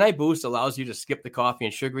 Can I Boost allows you to skip the coffee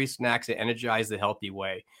and sugary snacks and energize the healthy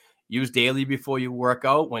way. Use daily before you work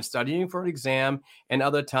out, when studying for an exam, and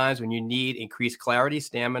other times when you need increased clarity,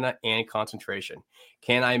 stamina, and concentration.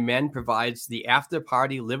 Can I Mend provides the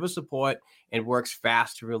after-party liver support and works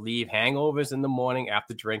fast to relieve hangovers in the morning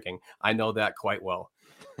after drinking. I know that quite well.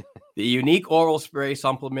 The unique oral spray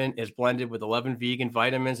supplement is blended with 11 vegan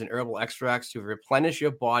vitamins and herbal extracts to replenish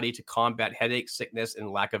your body to combat headache, sickness, and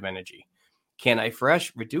lack of energy. Can I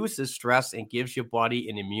Fresh reduces stress and gives your body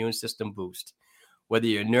an immune system boost. Whether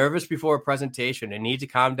you're nervous before a presentation and need to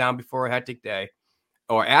calm down before a hectic day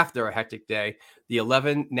or after a hectic day, the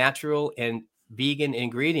 11 natural and vegan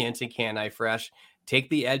ingredients in Can I Fresh take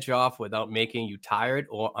the edge off without making you tired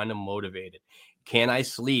or unmotivated. Can I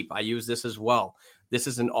Sleep? I use this as well. This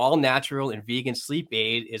is an all-natural and vegan sleep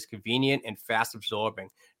aid. It's convenient and fast-absorbing.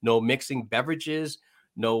 No mixing beverages,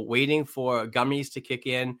 no waiting for gummies to kick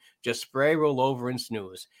in. Just spray, roll over, and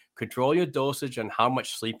snooze. Control your dosage on how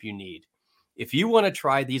much sleep you need. If you want to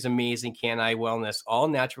try these amazing Can I Wellness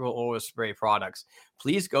all-natural oral spray products,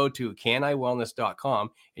 please go to caniwellness.com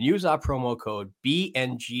and use our promo code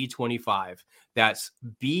BNG25. That's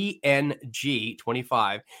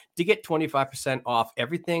BNG25 to get 25% off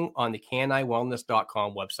everything on the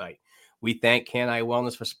caniwellness.com website. We thank Can I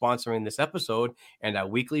Wellness for sponsoring this episode and our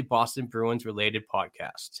weekly Boston Bruins related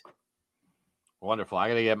podcast. Wonderful. I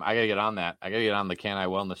gotta get on that. I gotta get on the Can I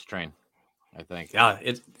Wellness train, I think. Yeah,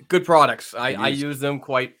 it's good products. I use them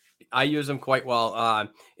quite well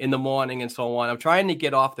in the morning and so on. I'm trying to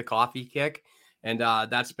get off the coffee kick, and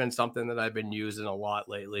that's been something that I've been using a lot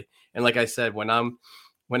lately. And like I said, when I'm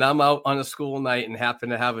out on a school night and happen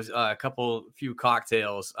to have a few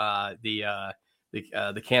cocktails, the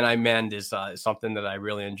Can I Mend is something that I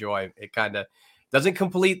really enjoy. It kind of doesn't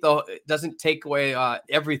doesn't take away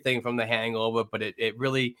everything from the hangover, but it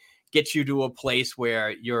really gets you to a place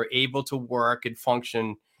where you're able to work and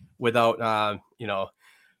function without,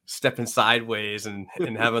 stepping sideways and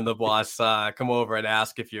having the boss come over and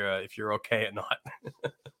ask if you're okay or not.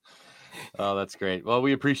 Oh, that's great. Well,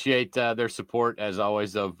 we appreciate their support as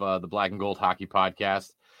always of the Black and Gold Hockey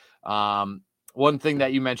Podcast. One thing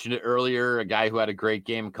that you mentioned it earlier, a guy who had a great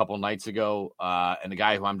game a couple nights ago, and a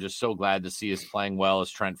guy who I'm just so glad to see is playing well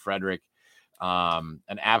is Trent Frederick.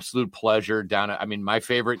 An absolute pleasure my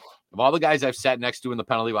favorite of all the guys I've sat next to in the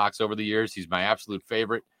penalty box over the years. He's my absolute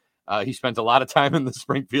favorite. He spent a lot of time in the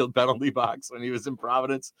Springfield penalty box when he was in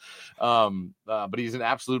Providence. But he's an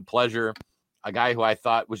absolute pleasure. A guy who I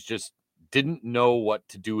thought didn't know what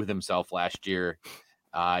to do with himself last year.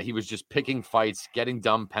 He was just picking fights, getting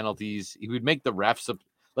dumb penalties. He would make the refs the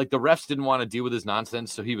refs didn't want to deal with his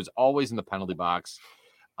nonsense. So he was always in the penalty box.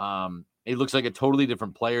 He looks like a totally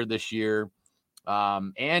different player this year.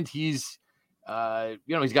 And he's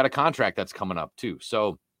got a contract that's coming up too.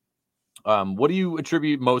 So, what do you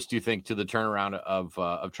attribute most, do you think, to the turnaround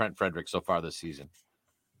of Trent Frederick so far this season?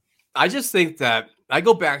 I just think that I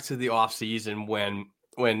go back to the off season when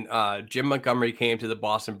when Jim Montgomery came to the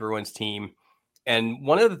Boston Bruins team. And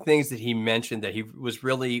one of the things that he mentioned that he was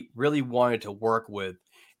really, really wanted to work with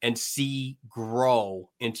and see grow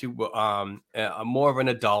into more of an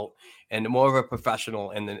adult and more of a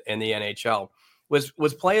professional in the NHL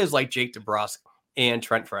was players like Jake DeBrusk and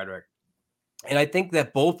Trent Frederick. And I think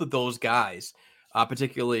that both of those guys,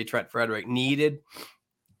 particularly Trent Frederick, needed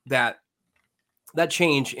that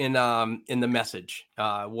change in the message.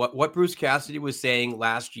 What Bruce Cassidy was saying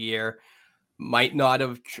last year might not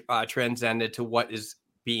have transcended to what is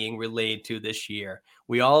being relayed to this year.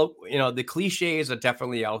 We all, the cliches are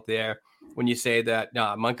definitely out there when you say that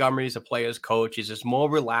Montgomery is a player's coach. He's just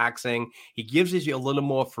more relaxing. He gives you a little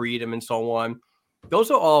more freedom and so on.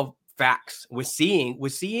 Those are all facts. We're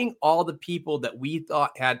seeing all the people that we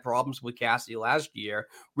thought had problems with Cassidy last year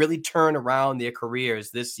really turn around their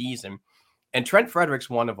careers this season. And Trent Frederick's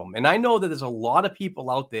one of them. And I know that there's a lot of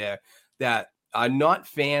people out there that are not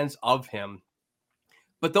fans of him,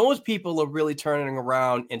 but those people are really turning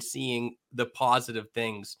around and seeing the positive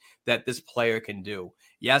things that this player can do.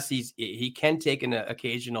 Yes, he can take an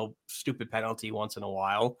occasional stupid penalty once in a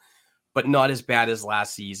while, but not as bad as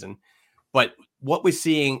last season. But what we're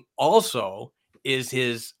seeing also is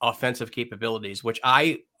his offensive capabilities, which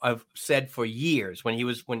I have said for years when he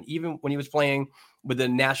was playing with the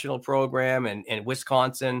national program and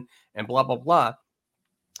Wisconsin and blah, blah, blah.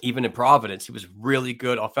 Even in Providence, he was really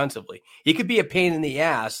good offensively. He could be a pain in the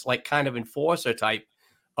ass, like kind of enforcer type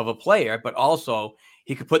of a player, but also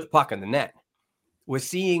he could put the puck in the net. We're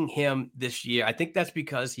seeing him this year. I think that's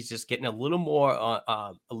because he's just getting a little more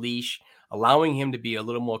a leash, allowing him to be a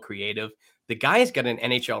little more creative. The guy's got an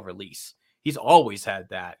NHL release. He's always had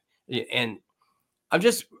that. And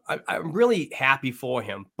I'm really happy for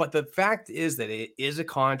him. But the fact is that it is a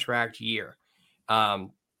contract year.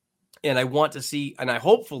 And I want to see, and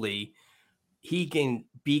hopefully he can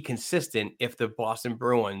be consistent if the Boston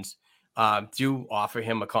Bruins do offer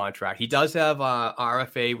him a contract. He does have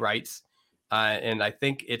RFA rights, and I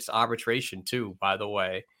think it's arbitration too, by the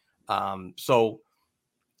way. So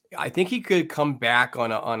I think he could come back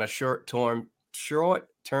on a short-term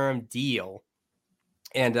deal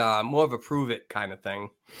and more of a prove it kind of thing.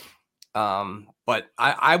 But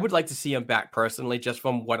I would like to see him back personally, just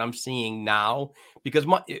from what I'm seeing now, because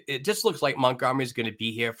it just looks like Montgomery's going to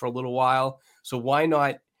be here for a little while. So why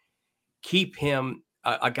not keep him,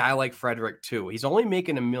 a guy like Frederick too? He's only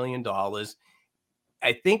making $1 million.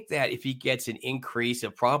 I think that if he gets an increase,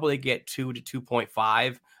 he'll probably get 2 to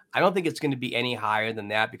 2.5. I don't think it's going to be any higher than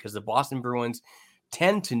that because the Boston Bruins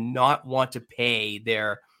tend to not want to pay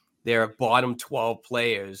their bottom 12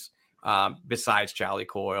 players. Besides Charlie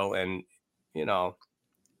Coyle and,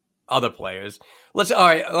 other players. Let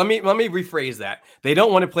me rephrase that. They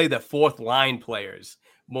don't want to play the fourth line players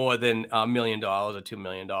more than $1 million or $2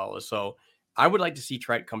 million. So I would like to see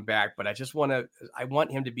Trent come back, but I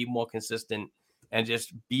want him to be more consistent and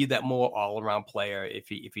just be that more all around player if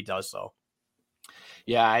he does so.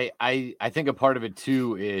 Yeah. I think a part of it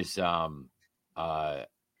too is,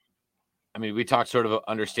 we talked sort of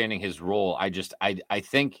understanding his role. I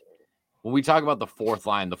think when we talk about the fourth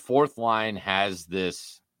line has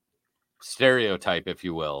this stereotype, if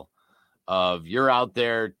you will, of you're out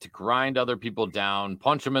there to grind other people down,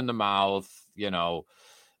 punch them in the mouth.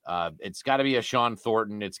 It's got to be a Sean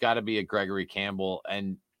Thornton. It's got to be a Gregory Campbell.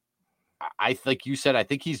 And I think you said, I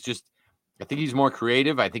think he's more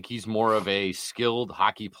creative. I think he's more of a skilled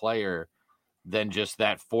hockey player than just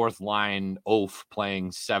that fourth line oaf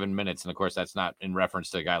playing 7 minutes. And of course, that's not in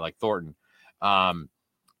reference to a guy like Thornton.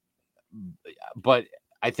 But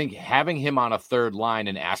I think having him on a third line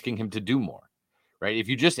and asking him to do more, right? If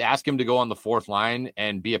you just ask him to go on the fourth line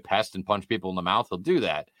and be a pest and punch people in the mouth, he'll do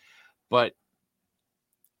that. But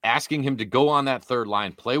asking him to go on that third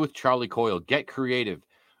line, play with Charlie Coyle, get creative,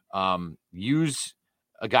 use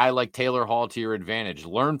a guy like Taylor Hall to your advantage,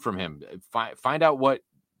 learn from him, find out what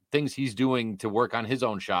things he's doing to work on his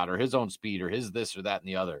own shot or his own speed or his this or that and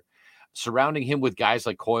the other. Surrounding him with guys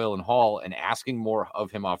like Coyle and Hall and asking more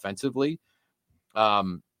of him offensively,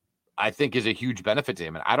 I think is a huge benefit to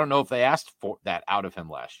him. And I don't know if they asked for that out of him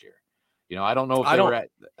last year. I don't know if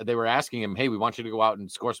they were asking him, hey, we want you to go out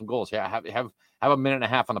and score some goals. Yeah, have a minute and a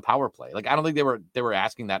half on the power play. Like, I don't think they were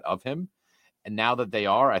asking that of him. And now that they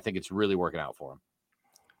are, I think it's really working out for him.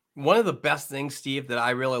 One of the best things, Steve, that I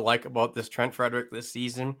really like about this Trent Frederick this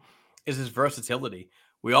season is his versatility.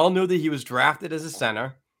 We all knew that he was drafted as a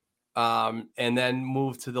center and then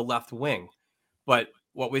moved to the left wing. But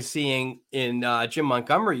what we're seeing in Jim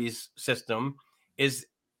Montgomery's system is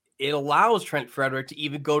it allows Trent Frederick to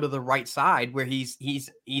even go to the right side where he's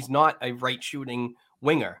not a right shooting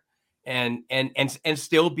winger. and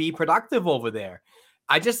still be productive over there.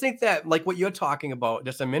 I just think that, like what you're talking about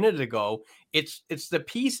just a minute ago, it's the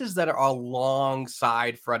pieces that are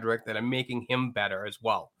alongside Frederick that are making him better as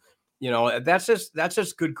well. That's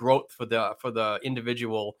just good growth for the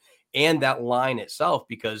individual and that line itself.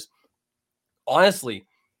 Because honestly,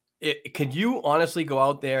 could you honestly go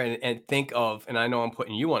out there and think of, and I know I'm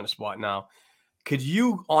putting you on the spot now, could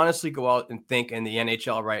you honestly go out and think in the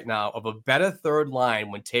NHL right now of a better third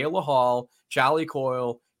line when Taylor Hall, Charlie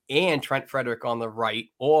Coyle, and Trent Frederick on the right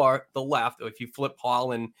or the left, or if you flip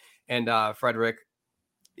Hall and Frederick,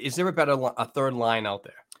 is there a third line out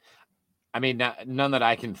there? I mean, none that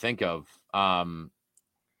I can think of. And,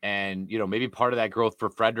 maybe part of that growth for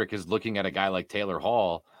Frederick is looking at a guy like Taylor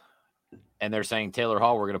Hall, and they're saying, Taylor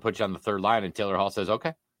Hall, we're going to put you on the third line. And Taylor Hall says,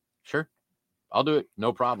 okay, sure, I'll do it.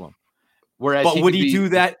 No problem. Whereas, but would he do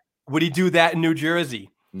that? Would he do that in New Jersey?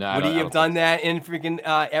 No, would he have done that in freaking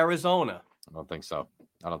Arizona? I don't think so.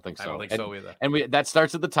 I don't think so either. And that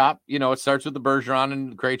starts at the top. It starts with the Bergeron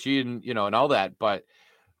and Krejci and and all that. But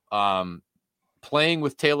playing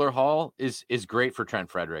with Taylor Hall is great for Trent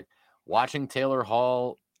Frederick. Watching Taylor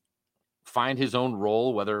Hall find his own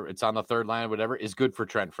role, whether it's on the third line or whatever, is good for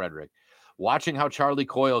Trent Frederick. Watching how Charlie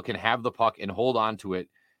Coyle can have the puck and hold on to it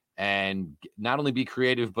and not only be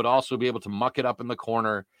creative, but also be able to muck it up in the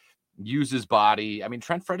corner, use his body. I mean,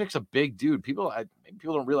 Trent Frederick's a big dude. People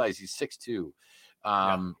don't realize he's 6'2".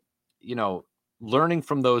 Learning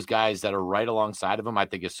from those guys that are right alongside of him, I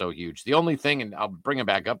think is so huge. The only thing, and I'll bring him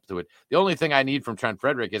back up to it, the only thing I need from Trent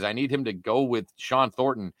Frederick is I need him to go with Sean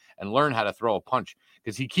Thornton and learn how to throw a punch,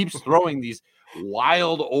 because he keeps throwing these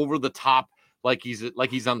wild over the top, like he's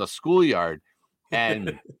on the schoolyard.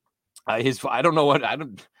 And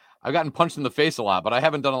I've gotten punched in the face a lot, but I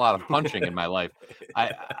haven't done a lot of punching in my life.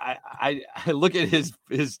 I look at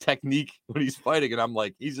his technique when he's fighting, and I'm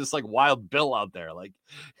like, he's just like Wild Bill out there. Like,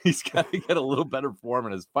 he's got to get a little better form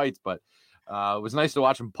in his fights. But it was nice to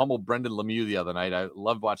watch him pummel Brendan Lemieux the other night. I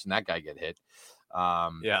loved watching that guy get hit.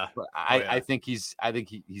 But I think he's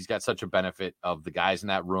got such a benefit of the guys in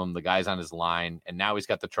that room, the guys on his line, and now he's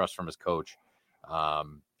got the trust from his coach. I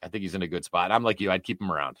think he's in a good spot. I'm like you, I'd keep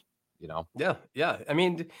him around. Yeah. I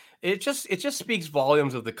mean, it just speaks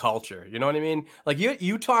volumes of the culture. You know what I mean? Like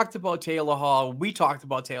you talked about Taylor Hall. We talked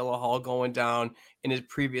about Taylor Hall going down in his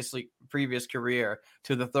previous career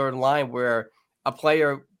to the third line, where a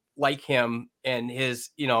player like him and his,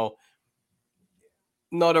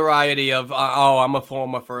 notoriety of, I'm a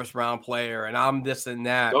former first round player and I'm this and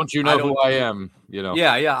that. Don't you know who I am?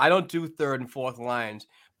 Yeah. I don't do third and fourth lines,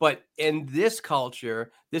 but in this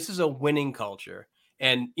culture, this is a winning culture.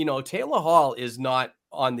 And, Taylor Hall is not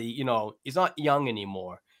on the, he's not young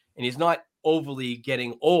anymore, and he's not overly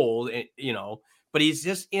getting old, but he's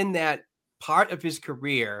just in that part of his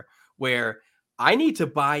career where I need to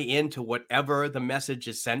buy into whatever the message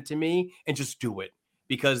is sent to me and just do it,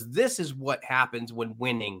 because this is what happens when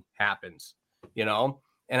winning happens, and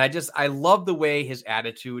I love the way his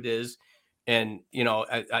attitude is. And,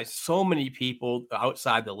 so many people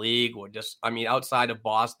outside the league outside of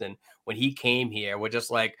Boston, when he came here, we're just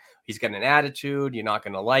like, he's got an attitude. You're not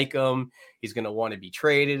going to like him. He's going to want to be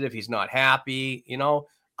traded if he's not happy.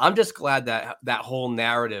 I'm just glad that whole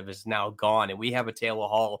narrative is now gone. And we have a Taylor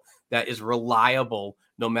Hall that is reliable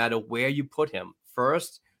no matter where you put him,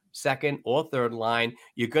 first, second, or third line.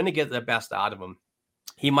 You're going to get the best out of him.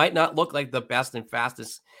 He might not look like the best and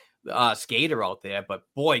fastest skater out there, but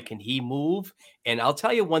boy, can he move. And I'll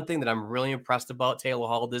tell you one thing that I'm really impressed about Taylor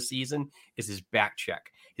Hall this season is his back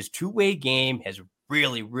check. His two-way game has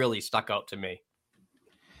really, really stuck out to me.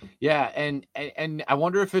 Yeah, and I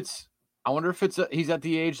wonder if it's he's at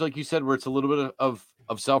the age, like you said, where it's a little bit of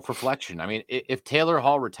self-reflection. I mean, if Taylor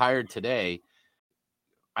Hall retired today,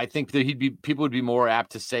 I think that people would be more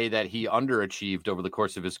apt to say that he underachieved over the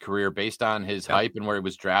course of his career based on his hype and where he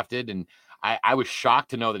was drafted. And I was shocked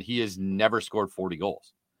to know that he has never scored 40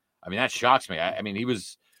 goals. I mean, that shocks me. I mean,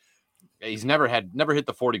 he's never hit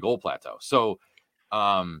the 40 goal plateau. So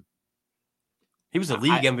he was a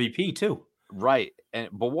league MVP too. Right.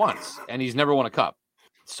 But once, and he's never won a cup.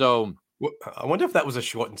 So I wonder if that was a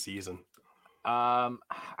shortened season. I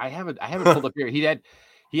haven't pulled up here.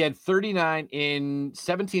 He had 39 in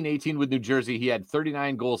 17-18 with New Jersey. He had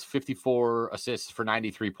 39 goals, 54 assists for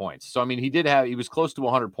 93 points. So, I mean, he was close to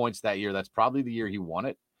 100 points that year. That's probably the year he won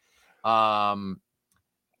it. But,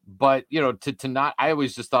 to not, I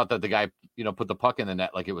always just thought that the guy, put the puck in the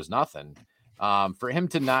net like it was nothing. For him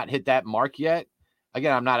to not hit that mark yet,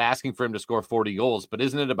 again, I'm not asking for him to score 40 goals, but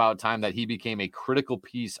isn't it about time that he became a critical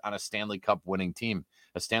piece on a Stanley Cup winning team,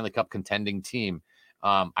 a Stanley Cup contending team?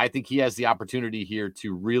 I think he has the opportunity here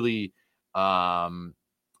to really, and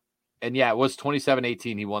yeah, it was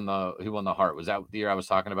 27-18. He won the Hart. Was that the year I was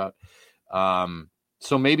talking about?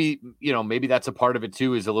 So maybe that's a part of it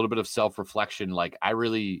too, is a little bit of self-reflection. Like I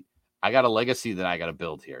got a legacy that I got to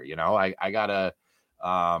build here. I gotta,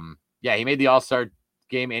 he made the All-Star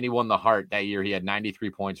game and he won the Hart that year. He had 93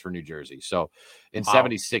 points for New Jersey. So in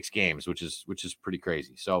 76 games, which is pretty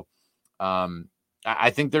crazy. So,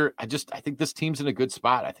 I think this team's in a good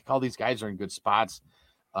spot. I think all these guys are in good spots.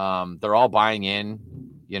 They're all buying in,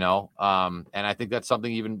 and I think that's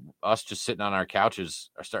something even us just sitting on our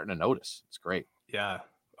couches are starting to notice. It's great. Yeah.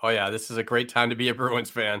 Oh yeah. This is a great time to be a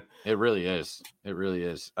Bruins fan. It really is. It really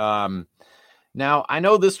is. Now I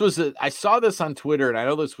know I saw this on Twitter, and I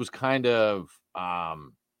know this was kind of, I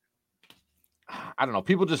don't know,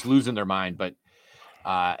 people just losing their mind, but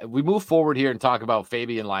we move forward here and talk about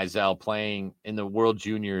Fabian Lysell playing in the World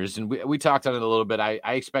Juniors. And we talked on it a little bit. I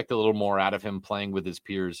expect a little more out of him playing with his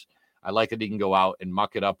peers. I like that he can go out and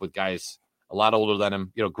muck it up with guys a lot older than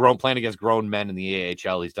him, playing against grown men in the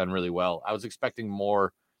AHL. He's done really well. I was expecting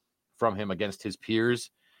more from him against his peers.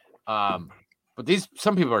 But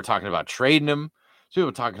some people are talking about trading him. Some people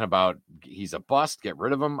are talking about he's a bust, get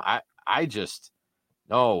rid of him. I just,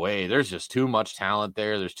 no way. There's just too much talent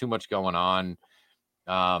there. There's too much going on.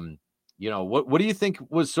 What do you think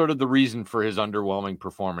was sort of the reason for his underwhelming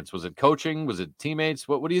performance? Was it coaching? Was it teammates?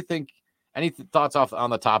 What do you think? Any thoughts on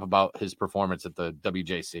the top about his performance at the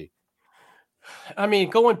WJC? I mean,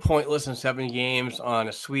 going pointless in 7 games on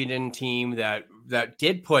a Sweden team that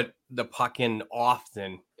did put the puck in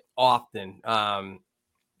often. It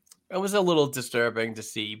was a little disturbing to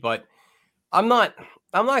see, but I'm not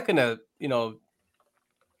going to,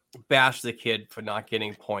 bash the kid for not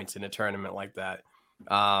getting points in a tournament like that.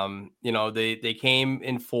 They came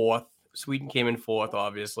in 4th. Sweden came in 4th,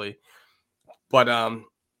 obviously. But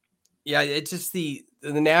it's just the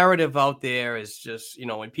narrative out there is just,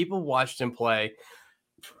 when people watched him play,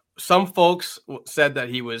 some folks said that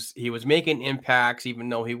he was making impacts even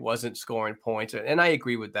though he wasn't scoring points. And I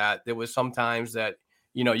agree with that. There was some times that,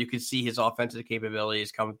 you could see his offensive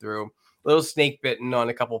capabilities come through, a little snake bitten on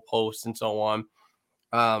a couple posts and so on.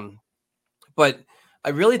 But I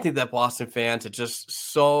really think that Boston fans are just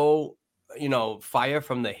so, fire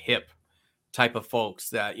from the hip type of folks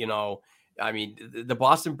that, I mean, the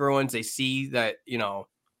Boston Bruins, they see that,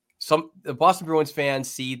 the Boston Bruins fans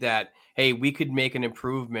see that, hey, we could make an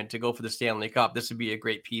improvement to go for the Stanley Cup. This would be a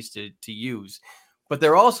great piece to use. But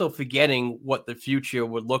they're also forgetting what the future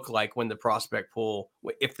would look like when the prospect pool,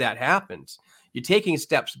 if that happens. You're taking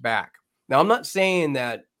steps back. Now, I'm not saying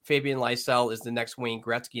that Fabian Lysell is the next Wayne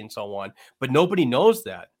Gretzky and so on, but nobody knows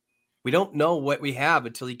that. We don't know what we have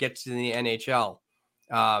until he gets to the NHL.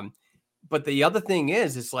 But the other thing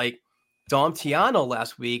is like Dom Tiano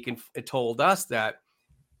last week and it told us that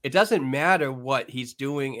it doesn't matter what he's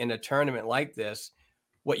doing in a tournament like this.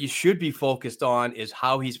 What you should be focused on is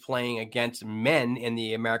how he's playing against men in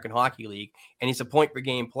the American Hockey League, and he's a point per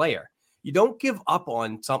game player. You don't give up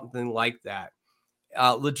on something like that.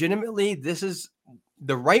 Legitimately, this is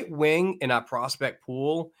the right wing in our prospect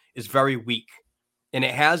pool is very weak, and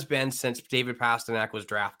it has been since David Pastrnak was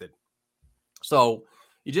drafted. So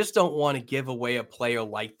you just don't want to give away a player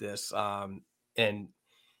like this. I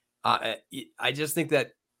just think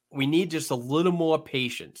that we need just a little more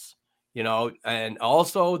patience, and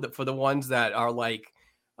also for the ones that are like,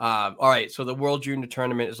 all right, so the World Junior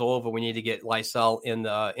Tournament is over. We need to get Lysell in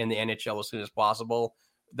the NHL as soon as possible.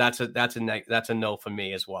 That's a no for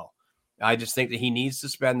me as well. I just think that he needs to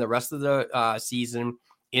spend the rest of the season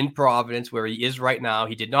in Providence, where he is right now.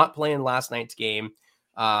 He did not play in last night's game.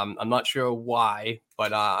 I'm not sure why,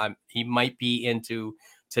 but he might be into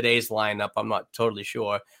today's lineup. I'm not totally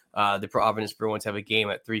sure. The Providence Bruins have a game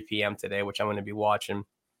at 3 p.m. today, which I'm going to be watching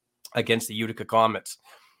against the Utica Comets.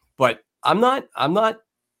 But I'm not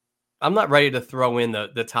ready to throw in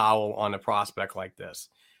the towel on a prospect like this.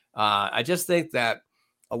 I just think that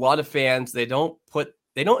a lot of fans, they don't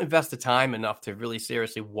invest the time enough to really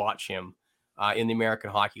seriously watch him in the American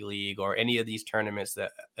Hockey League or any of these tournaments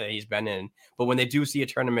that he's been in. But when they do see a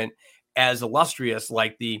tournament as illustrious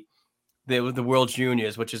like the World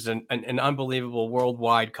Juniors, which is an unbelievable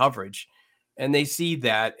worldwide coverage, and they see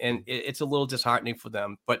that, and it's a little disheartening for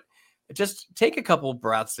them. But just take a couple of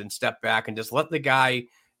breaths and step back and just let the guy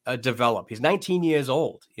develop. He's 19 years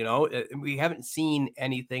old. We haven't seen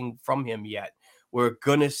anything from him yet. We're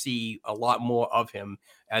going to see a lot more of him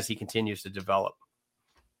as he continues to develop.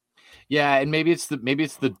 Yeah, and maybe it's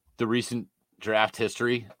the recent draft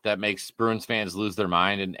history that makes Bruins fans lose their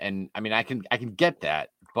mind. And I mean, I can get that,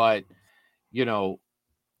 but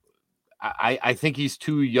I think he's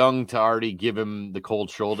too young to already give him the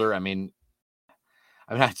cold shoulder. I mean,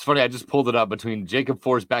 it's funny. I just pulled it up between Jacob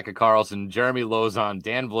Force, Becca Carlson, Jeremy Lozon,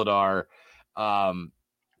 Dan Vladar.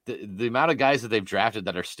 The amount of guys that they've drafted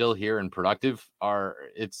that are still here and productive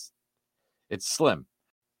it's slim.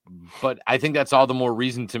 But I think that's all the more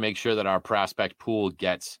reason to make sure that our prospect pool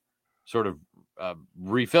gets sort of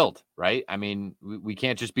refilled, right? I mean, we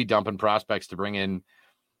can't just be dumping prospects to bring in,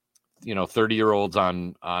 30-year-olds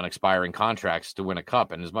on expiring contracts to win a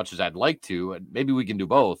cup. And as much as I'd like to, maybe we can do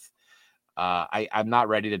both. I'm not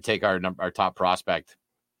ready to take our top prospect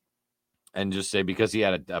and just say because he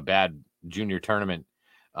had a bad junior tournament,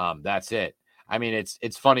 that's it. I mean,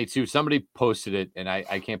 it's funny too. Somebody posted it, and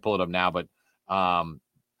I can't pull it up now, but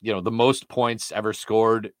the most points ever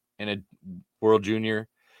scored in a World Junior,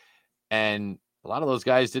 and a lot of those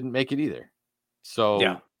guys didn't make it either. So,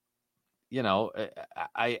 yeah.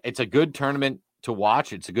 It's a good tournament to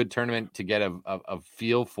watch. It's a good tournament to get a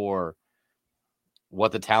feel for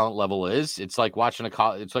what the talent level is. It's like watching the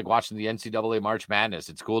NCAA March Madness.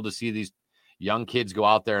 It's cool to see these young kids go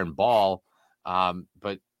out there and ball.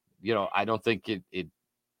 But I don't think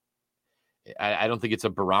I don't think it's a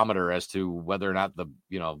barometer as to whether or not the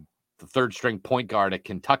third string point guard at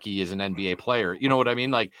Kentucky is an NBA player. You know what I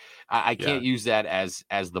mean? Like I can't use that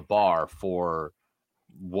as the bar for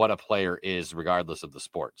what a player is, regardless of the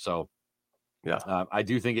sport. So I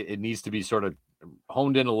do think it needs to be sort of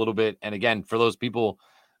honed in a little bit. And again, for those people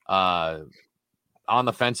on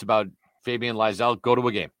the fence about Fabian Lysell, go to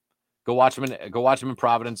a game, go watch him in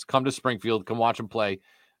Providence, come to Springfield, come watch him play,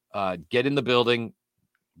 get in the building,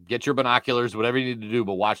 get your binoculars, whatever you need to do,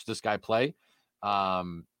 but watch this guy play.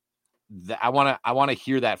 I want to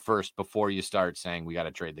hear that first before you start saying we got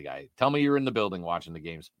to trade the guy. Tell me you're in the building watching the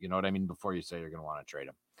games. You know what I mean? Before you say you're going to want to trade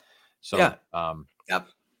him. So, yep.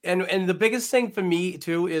 And the biggest thing for me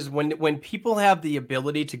too is when people have the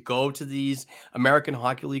ability to go to these American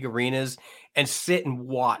Hockey League arenas and sit and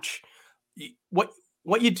watch,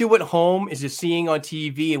 what you do at home is you're seeing on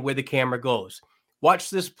TV and where the camera goes. Watch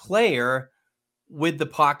this player with the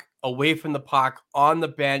puck, away from the puck, on the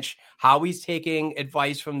bench, how he's taking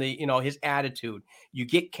advice from his attitude. You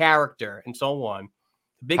get character and so on.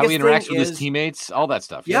 The biggest how he interacts with his teammates, all that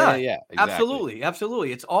stuff. Yeah, exactly.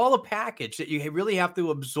 Absolutely. It's all a package that you really have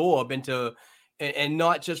to absorb into, and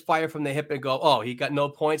not just fire from the hip and go, oh, he got no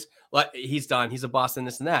points. He's done. He's a boss and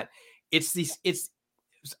this and that.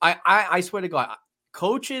 I swear to God,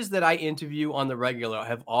 coaches that I interview on the regular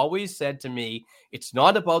have always said to me, it's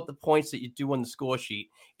not about the points that you do on the score sheet.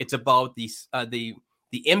 It's about the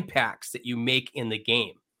impacts that you make in the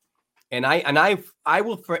game. And I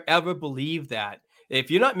will forever believe that if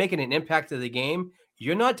you're not making an impact to the game,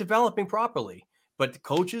 you're not developing properly. But the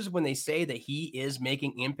coaches, when they say that he is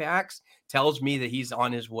making impacts, tells me that he's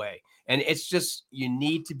on his way. And it's just, you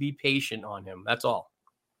need to be patient on him. That's all.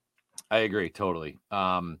 I agree totally.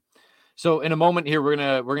 So in a moment here, we're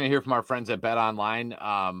gonna hear from our friends at Bet Online.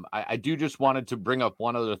 I do just wanted to bring up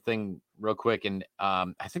one other thing real quick, and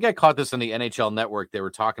I think I caught this on the NHL Network. They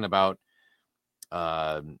were talking about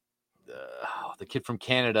the kid from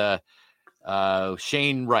Canada,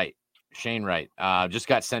 Shane Wright. Just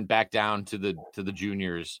got sent back down to the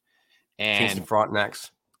juniors, and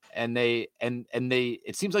Frontenacs. And they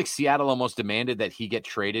it seems like Seattle almost demanded that he get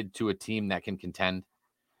traded to a team that can contend.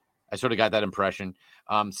 I sort of got that impression.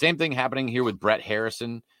 Same thing happening here with Brett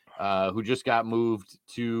Harrison, who just got moved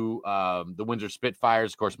to the Windsor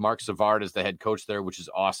Spitfires. Of course, Mark Savard is the head coach there, which is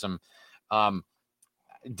awesome.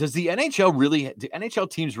 Does the NHL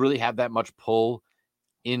teams really have that much pull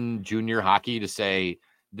in junior hockey to say,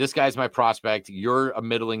 this guy's my prospect, you're a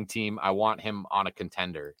middling team, I want him on a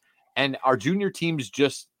contender? And are junior teams do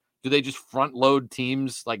they just front load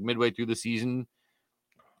teams like midway through the season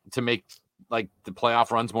to make like the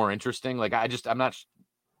playoff runs more interesting? Like I'm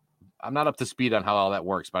not up to speed on how all that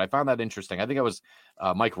works, but I found that interesting. I think it was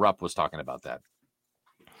Mike Rupp was talking about that.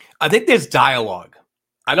 I think there's dialogue.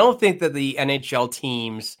 I don't think that the NHL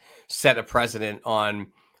teams set a precedent on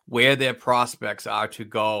where their prospects are to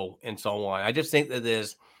go and so on. I just think that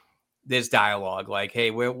there's dialogue. Like,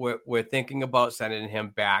 hey, we're thinking about sending him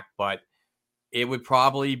back, but it would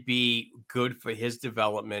probably be good for his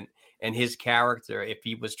development and his character if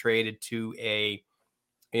he was traded to a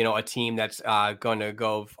team that's going to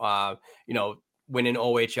go, win an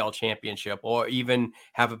OHL championship, or even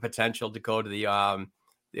have a potential to go to the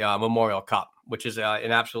Memorial Cup, which is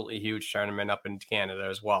an absolutely huge tournament up in Canada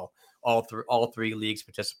as well. All three leagues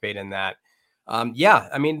participate in that.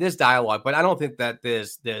 I mean, there's dialogue, but I don't think that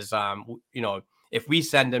there's if we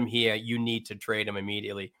send him here, you need to trade him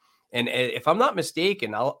immediately. And if I'm not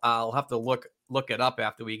mistaken, I'll have to look it up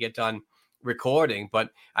after we get done recording, but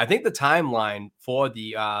I think the timeline for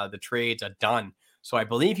the trades are done. So I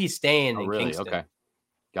believe he's staying in really? Kingston. Okay.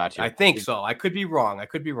 Gotcha. I think so. I could be wrong.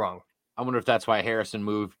 I wonder if that's why Harrison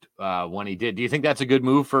moved when he did. Do you think that's a good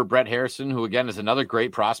move for Brett Harrison, who, again, is another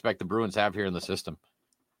great prospect the Bruins have here in the system?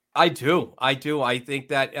 I do. I think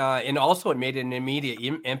that, and also it made an immediate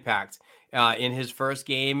impact in his first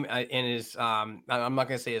game, in his, I'm not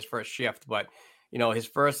going to say his first shift, but, his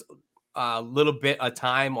first little bit of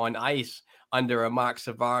time on ice under a Mark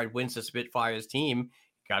Savard wins the Spitfires team,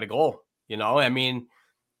 got a goal. I mean,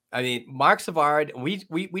 Mark Savard,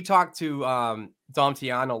 we talked to Dom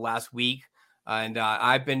Tiano last week, and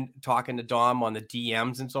I've been talking to Dom on the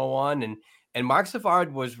DMs and so on. And Mark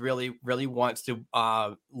Savard was really wants to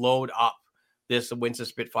load up this Windsor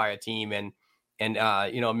Spitfire team and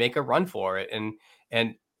make a run for it.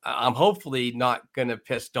 And I'm hopefully not going to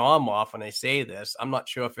piss Dom off when I say this. I'm not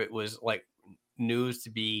sure if it was like news to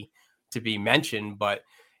be mentioned, but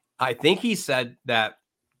I think he said that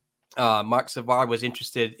Mark Savard was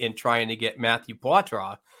interested in trying to get Matthew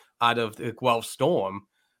Poitras out of the Guelph Storm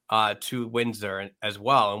to Windsor as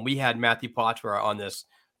well. And we had Matthew Poitras on this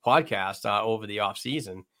podcast over the off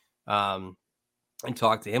season and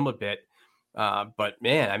talked to him a bit. But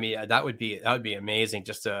man, I mean, that would be amazing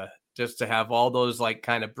just to have all those like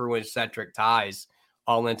kind of Bruins centric ties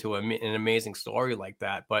all into an amazing story like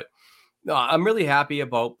that. But no, I'm really happy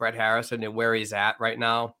about Brett Harrison and where he's at right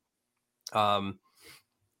now.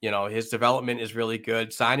 His development is really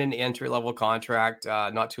good. Signed an entry-level contract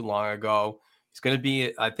not too long ago. It's going to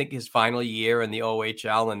be, I think, his final year in the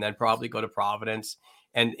OHL and then probably go to Providence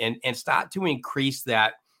and start to increase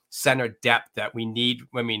that center depth that we need.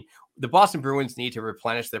 I mean, the Boston Bruins need to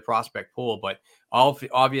replenish their prospect pool, but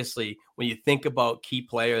obviously when you think about key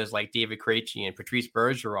players like David Krejci and Patrice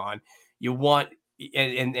Bergeron, you want,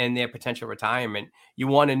 and their potential retirement, you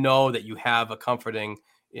want to know that you have a comforting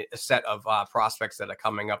set of prospects that are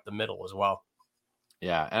coming up the middle as well.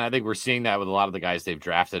 Yeah, and I think we're seeing that with a lot of the guys they've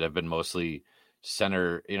drafted have been mostly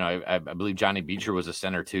center. I believe Johnny Beecher was a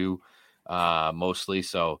center too, mostly.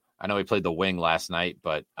 So I know he played the wing last night,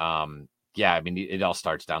 but yeah, I mean, it all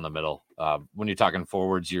starts down the middle. When you're talking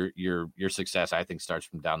forwards, your success, I think, starts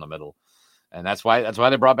from down the middle, and that's why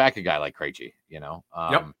they brought back a guy like Krejci.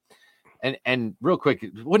 Yep. And real quick,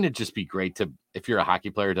 wouldn't it just be great if you're a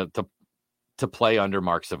hockey player to play under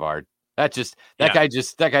Mark Savard? That guy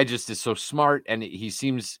just is so smart, and he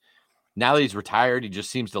seems, now that he's retired, he just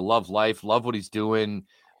seems to love life, love what he's doing.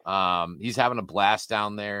 He's having a blast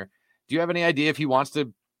down there. Do you have any idea if he wants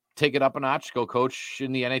to take it up a notch, go coach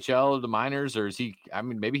in the NHL or the minors, or is he? I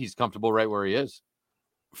mean, maybe he's comfortable right where he is.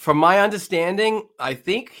 From my understanding, I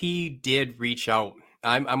think he did reach out.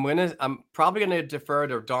 I'm probably gonna defer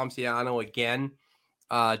to Dom Tiano again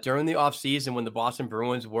during the offseason when the Boston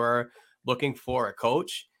Bruins were looking for a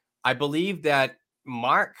coach. I believe that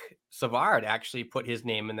Mark Savard actually put his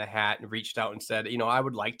name in the hat and reached out and said, I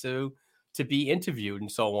would like to be interviewed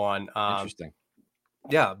and so on. Interesting.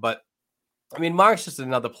 Yeah, but I mean, Mark's just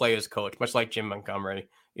another player's coach, much like Jim Montgomery.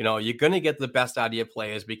 You're going to get the best out of your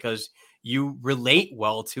players because you relate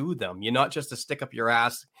well to them. You're not just a stick up your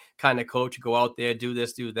ass kind of coach. You go out there, do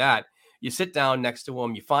this, do that. You sit down next to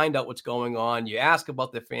them. You find out what's going on. You ask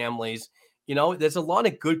about their families. There's a lot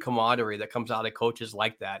of good camaraderie that comes out of coaches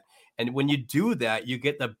like that. And when you do that, you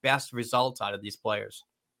get the best results out of these players.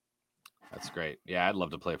 That's great. Yeah, I'd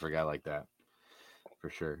love to play for a guy like that. For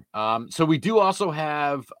sure. So we do also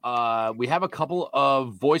have we have a couple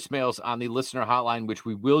of voicemails on the listener hotline, which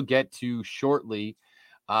we will get to shortly.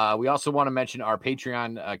 We also want to mention our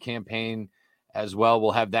Patreon campaign as well.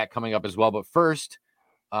 We'll have that coming up as well. But first,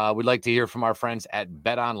 we'd like to hear from our friends at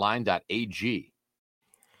betonline.ag.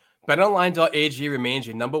 BetOnline.ag remains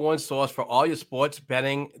your number one source for all your sports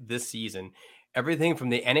betting this season. Everything from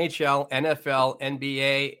the NHL, NFL,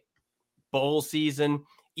 NBA, bowl season,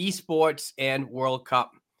 esports, and World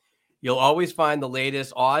Cup. You'll always find the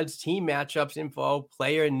latest odds, team matchups info,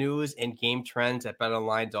 player news, and game trends at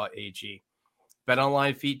betonline.ag.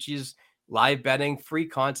 BetOnline features live betting, free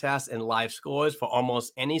contests, and live scores for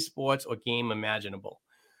almost any sports or game imaginable.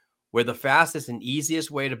 We're the fastest and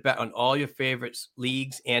easiest way to bet on all your favorite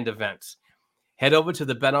leagues and events. Head over to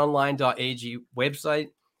the betonline.ag website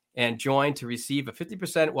and join to receive a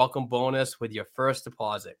 50% welcome bonus with your first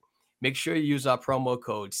deposit. Make sure you use our promo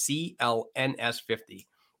code CLNS50.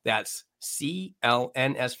 That's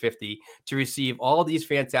CLNS50 to receive all these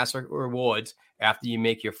fantastic rewards after you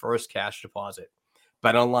make your first cash deposit.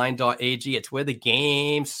 BetOnline.ag, it's where the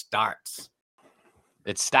game starts.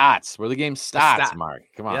 It starts where the game starts, Mark.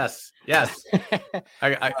 Come on. Yes.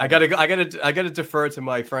 I gotta defer to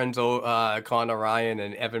my friends Connor Ryan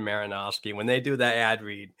and Evan Marinowski. When they do that ad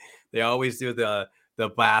read, they always do the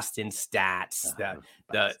Boston stats,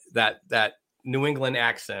 that New England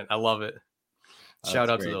accent. I love it. Shout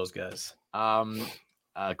out to those guys.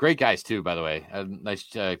 Great guys too, by the way. Nice.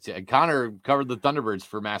 Connor covered the Thunderbirds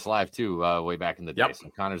for Mass Live too, way back in the day. So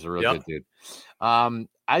Connor's a real good dude.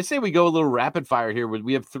 I say we go a little rapid fire here.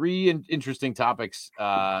 We have three interesting topics,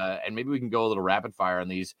 and maybe we can go a little rapid fire on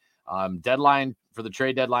these. Deadline for the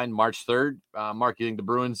trade deadline, March 3rd. Mark, you think the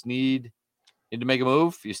Bruins need to make a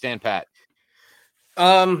move? You stand pat?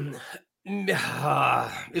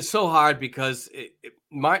 It's so hard because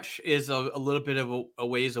March is a little bit of a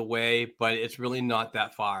ways away, but it's really not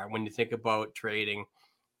that far when you think about trading.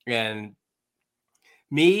 And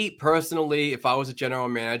me personally, if I was a general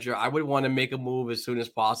manager, I would want to make a move as soon as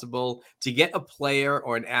possible to get a player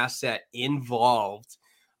or an asset involved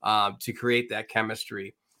to create that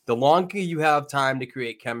chemistry. The longer you have time to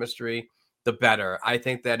create chemistry, the better. I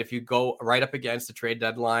think that if you go right up against the trade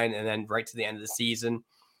deadline and then right to the end of the season,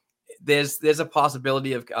 there's a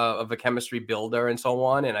possibility of a chemistry builder and so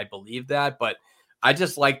on. And I believe that, but I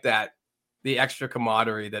just like that the extra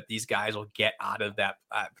camaraderie that these guys will get out of that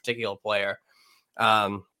particular player.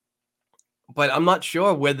 But I'm not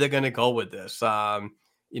sure where they're going to go with this. I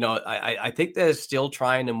think they're still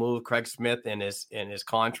trying to move Craig Smith in his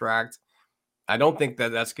contract. I don't think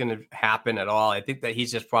that that's going to happen at all. I think that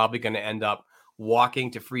he's just probably going to end up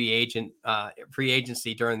walking to free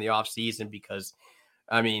agency during the offseason because,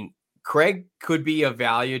 I mean, Craig could be of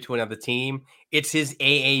value to another team. It's his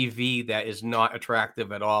AAV that is not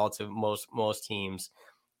attractive at all to most teams.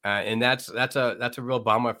 And that's a real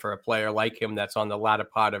bummer for a player like him that's on the latter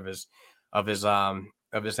part of his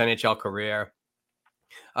NHL career.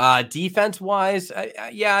 Defense wise,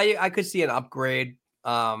 I could see an upgrade,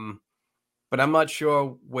 but I'm not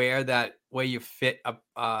sure where you fit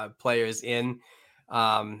players in.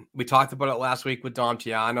 We talked about it last week with Dom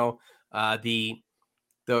Tiano. I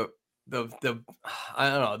don't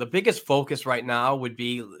know. The biggest focus right now would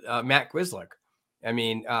be Matt Grzelcyk. I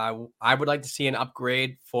mean, I would like to see an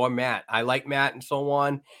upgrade for Matt. I like Matt and so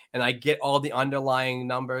on, and I get all the underlying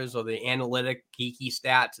numbers or the analytic geeky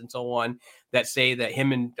stats and so on that say that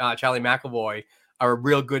him and Charlie McAvoy are a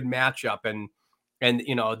real good matchup, and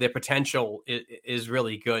their potential is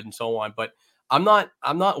really good and so on. But I'm not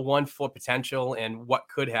one for potential and what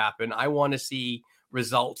could happen. I want to see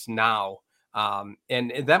results now. And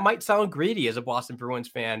that might sound greedy as a Boston Bruins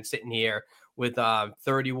fan sitting here with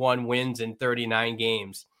 31 wins in 39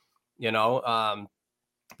 games, but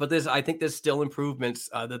I think there's still improvements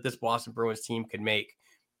that this Boston Bruins team can make.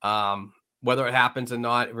 Whether it happens or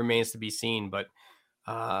not, it remains to be seen, but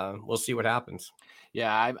we'll see what happens.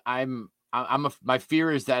 Yeah, my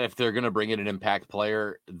fear is that if they're going to bring in an impact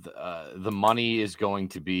player, the money is going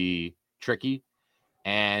to be tricky.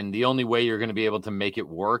 And the only way you're going to be able to make it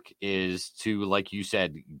work is to, like you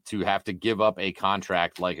said, to have to give up a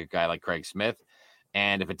contract like a guy like Craig Smith.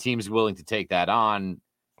 And if a team's willing to take that on,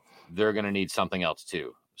 they're going to need something else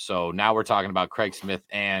too. So now we're talking about Craig Smith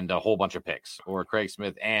and a whole bunch of picks, or Craig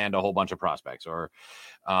Smith and a whole bunch of prospects, or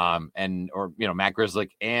Matt Grzelcyk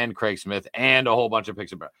and Craig Smith and a whole bunch of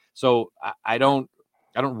picks. So I don't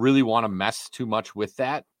really want to mess too much with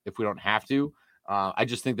that if we don't have to. I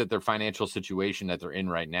just think that their financial situation that they're in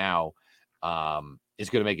right now is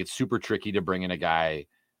going to make it super tricky to bring in a guy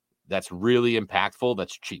that's really impactful,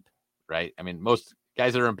 that's cheap, right? I mean, most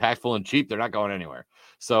guys that are impactful and cheap, they're not going anywhere.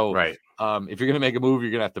 So right. If you're going to make a move,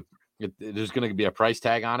 you're going to have to, there's going to be a price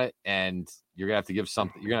tag on it, and you're going to have to give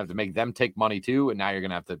something, you're going to have to make them take money too. And now you're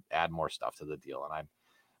going to have to add more stuff to the deal. And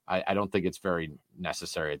I don't think it's very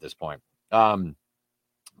necessary at this point.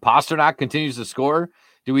 Pasternak continues to score.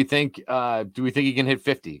 Do we think he can hit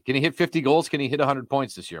 50? Can he hit 50 goals? Can he hit 100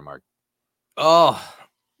 points this year, Mark? Oh,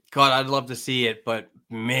 God, I'd love to see it. But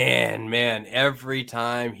man, every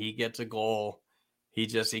time he gets a goal, he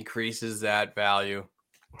just increases that value.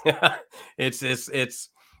 It's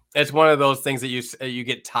one of those things that you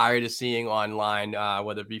get tired of seeing online,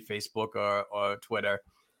 whether it be Facebook or Twitter.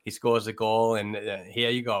 He scores a goal, and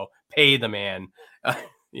here you go. Pay the man.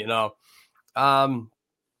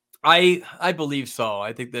 I believe so.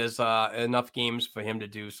 I think there's enough games for him to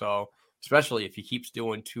do so, especially if he keeps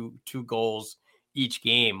doing two goals each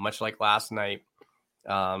game, much like last night.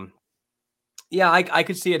 I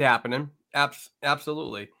could see it happening.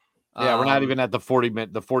 Absolutely. Yeah, we're not even at the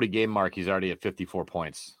 40 game mark. He's already at 54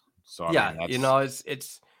 points. So I mean,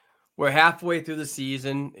 it's we're halfway through the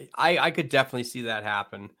season. I could definitely see that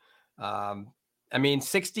happen.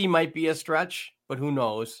 60 might be a stretch, but who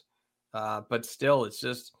knows? But still, it's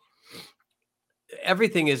just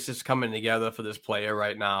everything is just coming together for this player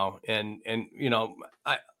right now, and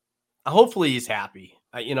I hopefully he's happy.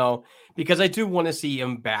 Because I do want to see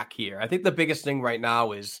him back here. I think the biggest thing right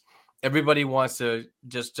now is everybody wants to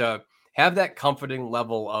just have that comforting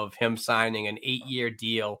level of him signing an 8-year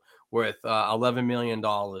deal worth $11 million.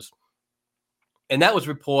 And that was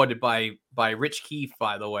reported by Rich Keefe,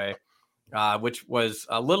 by the way, which was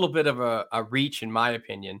a little bit of a reach, in my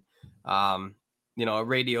opinion. A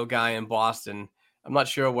radio guy in Boston. I'm not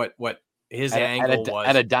sure what his angle was.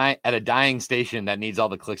 At a dying station that needs all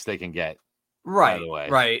the clicks they can get. Right, by the way.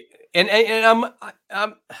 Right. And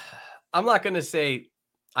I'm not going to say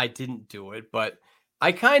I didn't do it, but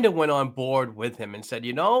I kind of went on board with him and said,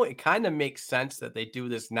 it kind of makes sense that they do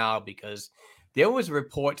this now, because there was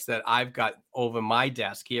reports that I've got over my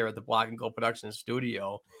desk here at the Black and Gold Productions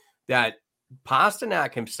studio that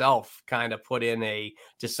Pastrnak himself kind of put in a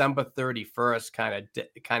December 31st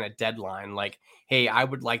kind of deadline, like, hey, I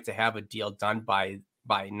would like to have a deal done by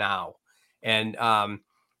now. And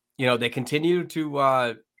they continue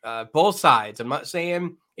to both sides. I'm not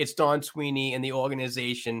saying it's Don Sweeney and the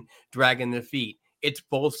organization dragging their feet. It's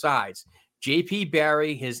both sides. JP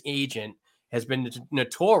Barry, his agent, has been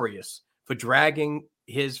notorious for dragging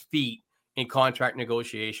his feet in contract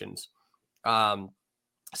negotiations.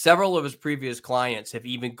 Several of his previous clients have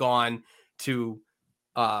even gone to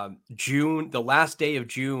June, the last day of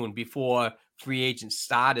June, before free agents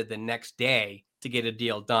started the next day to get a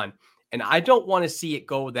deal done. And I don't want to see it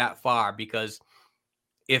go that far, because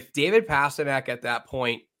if David Pastrnak at that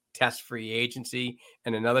point tests free agency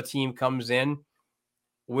and another team comes in,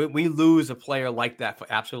 we lose a player like that for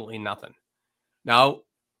absolutely nothing. Now,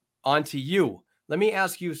 on to you. Let me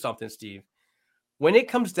ask you something, Steve. When it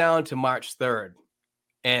comes down to March 3rd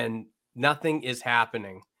and nothing is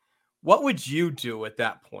happening, what would you do at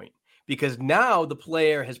that point? Because now the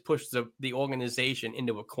player has pushed the organization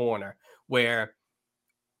into a corner where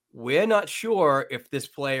we're not sure if this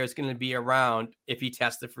player is going to be around if he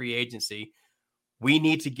tests the free agency. We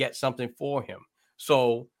need to get something for him.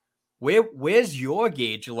 So where's your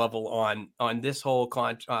gauge level on this whole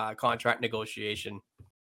contract negotiation?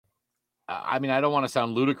 I mean, I don't want to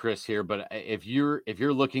sound ludicrous here, but if you're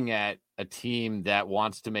looking at a team that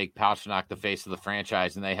wants to make Pastrnak the face of the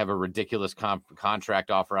franchise and they have a ridiculous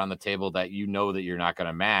contract offer on the table that that you're not going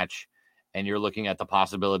to match, and you're looking at the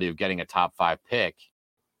possibility of getting a top 5 pick,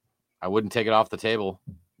 I wouldn't take it off the table.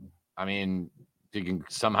 I mean, you can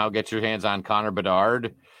somehow get your hands on Connor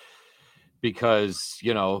Bedard, because,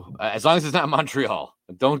 as long as it's not Montreal,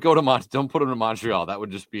 don't put him in Montreal. That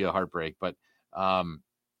would just be a heartbreak. But,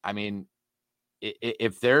 I mean,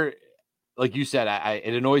 if they're, like you said,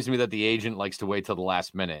 it annoys me that the agent likes to wait till the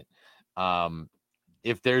last minute.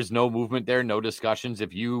 If there's no movement there, no discussions,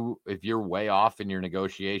 if you're way off in your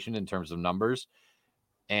negotiation in terms of numbers,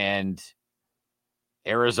 and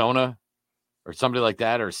Arizona or somebody like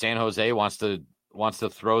that, or San Jose wants to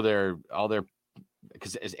throw all their,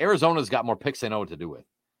 because Arizona's got more picks they know what to do with.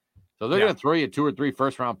 So they're going to throw you 2 or 3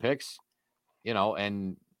 first round picks,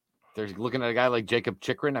 and they're looking at a guy like Jacob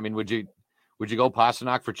Chikrin. I mean, would you go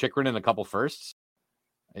Pastrnak for Chikrin and a couple firsts?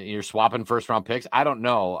 You're swapping first round picks. I don't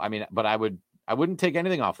know. I mean, but I wouldn't take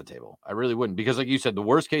anything off the table. I really wouldn't, because like you said, the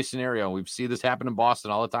worst case scenario, we see this happen in Boston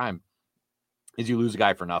all the time, is you lose a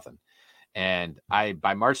guy for nothing. And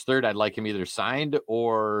by March 3rd, I'd like him either signed,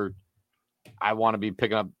 or I want to be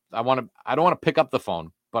picking up. I don't want to pick up the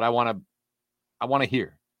phone, but I want to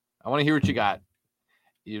hear. I want to hear what you got.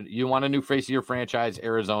 You want a new face of your franchise,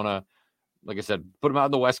 Arizona. Like I said, put him out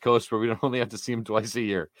on the West Coast where we don't only have to see him twice a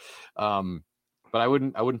year. But I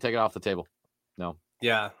wouldn't take it off the table. No.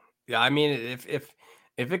 Yeah. I mean, if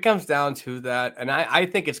it comes down to that, and I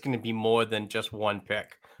think it's going to be more than just one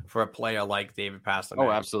pick for a player like David Pastrnak. Oh,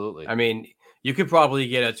 absolutely. I mean, you could probably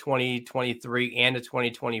get a 2023 and a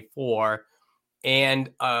 2024 and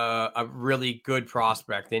a really good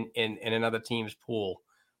prospect in another team's pool,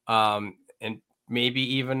 and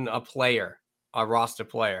maybe even a roster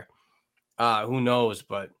player. Who knows?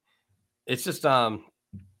 But it's just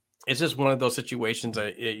one of those situations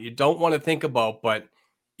that you don't want to think about, but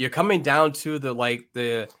you're coming down to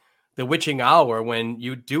the witching hour when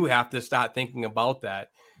you do have to start thinking about that.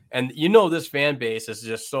 And this fan base is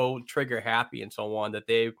just so trigger happy and so on that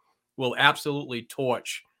they will absolutely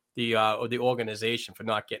torch the organization for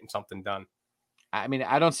not getting something done. I mean,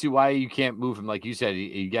 I don't see why you can't move him. Like you said,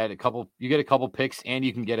 you get a couple picks, and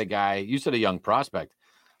you can get a guy. You said a young prospect.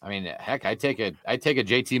 I mean, heck, I take a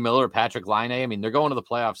JT Miller, Patrick Laine. I mean, they're going to the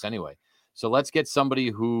playoffs anyway. So let's get somebody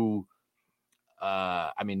who,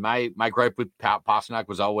 I mean, my gripe with Pastrnak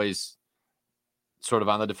was always sort of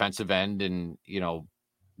on the defensive end, and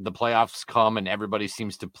the playoffs come and everybody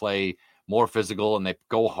seems to play more physical and they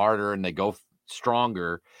go harder and they go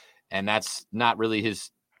stronger, and that's not really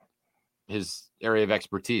his area of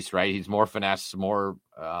expertise, right? He's more finesse, more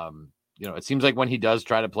it seems like when he does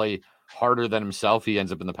try to play harder than himself, he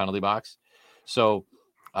ends up in the penalty box. So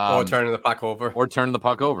or turning the puck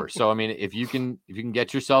over. So I mean, if you can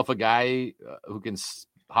get yourself a guy who can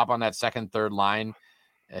hop on that second, third line,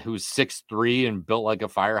 who's 6'3" and built like a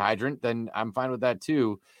fire hydrant, then I'm fine with that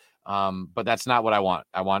too. But that's not what I want.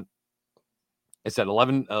 I said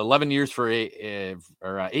 11 years for 8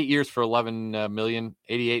 years for 11 million,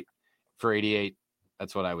 88 for 88.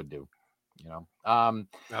 That's what I would do.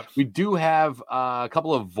 We do have a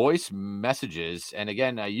couple of voice messages, and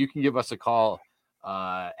again, you can give us a call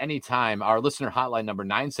anytime. Our listener hotline number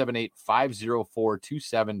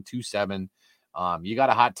 978-504-2727. You got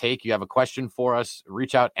a hot take, you have a question for us,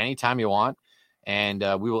 reach out anytime you want, and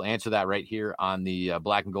we will answer that right here on the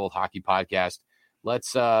Black and Gold Hockey Podcast.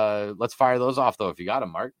 Let's fire those off though, if you got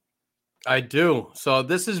them, Mark. I do. So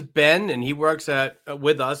this is Ben, and he works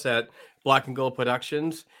with us at Black and Gold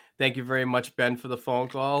Productions. Thank you very much, Ben, for the phone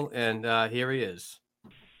call, and here he is.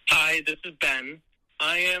 Hi, this is Ben.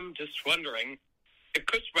 I am just wondering if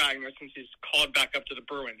Chris Wagner, since he's called back up to the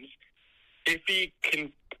Bruins, if he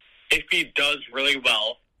does really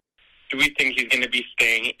well, do we think he's going to be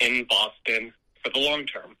staying in Boston for the long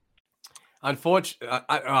term?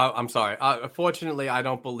 Unfortunately, I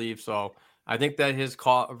don't believe so. I think that his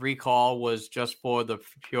recall was just for the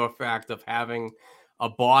pure fact of having a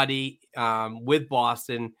body with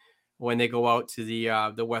Boston when they go out to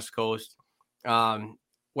the West Coast.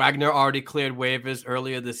 Wagner already cleared waivers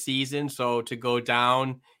earlier this season, so to go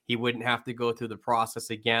down, he wouldn't have to go through the process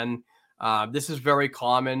again. This is very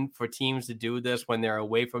common for teams to do this when they're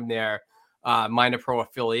away from their minor pro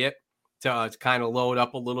affiliate to kind of load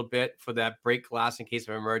up a little bit for that break glass in case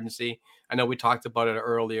of emergency. I know we talked about it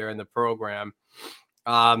earlier in the program.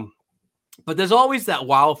 But there's always that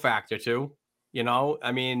wow factor too.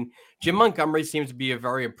 I mean, Jim Montgomery seems to be a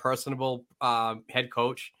very impersonable head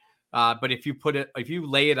coach. But if you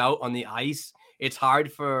lay it out on the ice, it's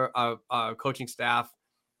hard for a coaching staff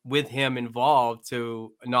with him involved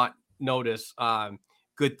to not notice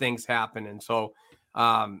good things happen. And so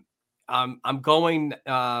I'm going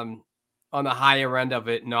on the higher end of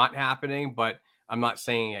it not happening, but I'm not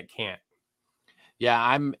saying it can't.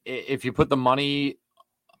 Yeah, if you put the money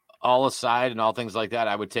all aside and all things like that,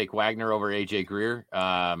 I would take Wagner over AJ Greer.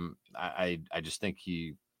 I just think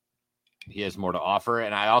he has more to offer.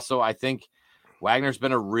 And I think Wagner's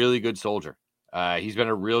been a really good soldier. He's been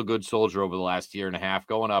a real good soldier over the last year and a half,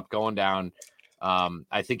 going up, going down.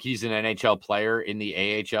 I think he's an NHL player in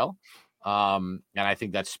the AHL. And I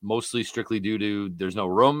think that's mostly strictly due to there's no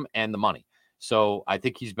room and the money. So I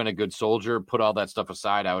think he's been a good soldier. Put all that stuff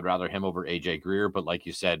aside, I would rather him over AJ Greer. But like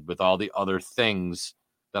you said, with all the other things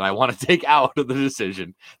that I want to take out of the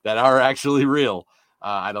decision that are actually real,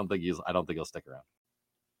 I don't think he'll stick around.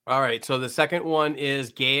 All right. So the second one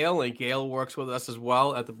is Gail, and Gail works with us as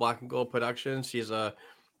well at the Black and Gold Productions. She's a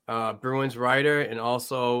Bruins writer and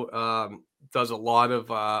also does a lot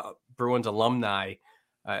of Bruins alumni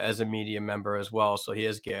as a media member as well. So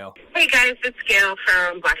here's Gail. Hey guys, it's Gail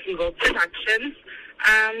from Black and Gold Productions.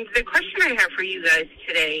 The question I have for you guys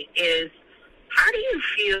today is, how do you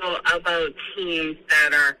feel about teams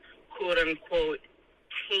that are quote unquote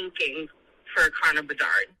tanking for Connor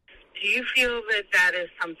Bedard? Do you feel that that is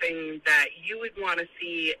something that you would want to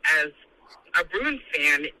see as a Bruins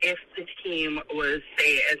fan if the team was,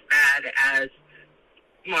 say, as bad as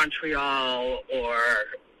Montreal or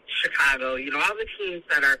Chicago, all the teams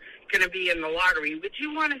that are going to be in the lottery? Would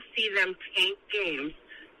you want to see them tank games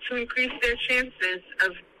to increase their chances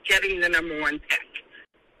of getting the number one pick?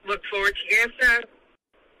 Look forward to your answer.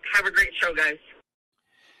 Have a great show, guys.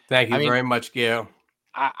 Thank you very much, Gail.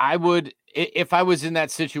 I would, if I was in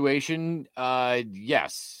that situation,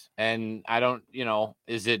 yes. And I don't,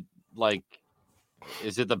 is it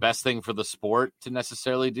the best thing for the sport to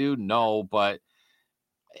necessarily do? No, but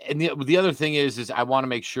and the other thing is I want to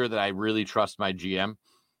make sure that I really trust my GM,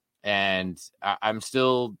 and I'm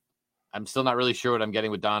still not really sure what I'm getting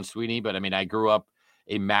with Don Sweeney, but I mean, I grew up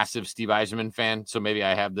a massive Steve Yzerman fan, so maybe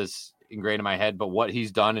I have this ingrained in my head, but what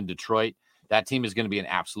he's done in Detroit, that team is going to be an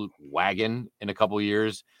absolute wagon in a couple of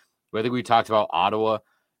years. I think we talked about Ottawa,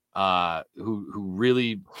 who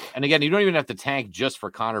really, and again, you don't even have to tank just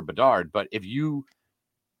for Connor Bedard, but if you're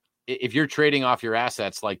trading off your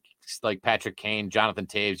assets like Patrick Kane, Jonathan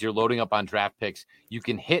Taves, you're loading up on draft picks, you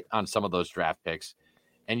can hit on some of those draft picks,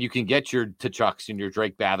 and you can get your Tkachuks and your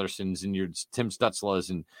Drake Bathersons and your Tim Stutzlas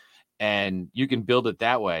and you can build it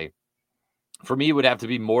that way. For me, it would have to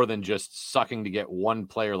be more than just sucking to get one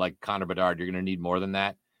player like Connor Bedard. You're going to need more than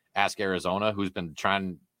that. Ask Arizona, who's been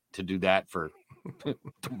trying to do that for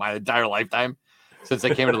my entire lifetime since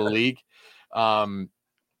I came into the league.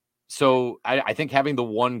 So I think having the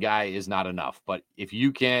one guy is not enough. But if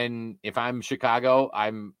I'm Chicago,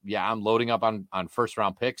 I'm loading up on first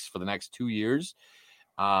round picks for the next 2 years,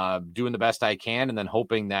 doing the best I can, and then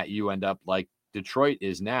hoping that you end up like Detroit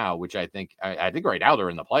is now, which I think right now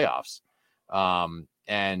they're in the playoffs.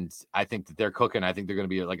 And I think that they're cooking. I think they're going to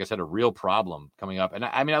be, like I said, a real problem coming up. And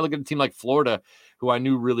I look at a team like Florida, who I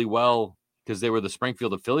knew really well because they were the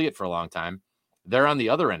Springfield affiliate for a long time. They're on the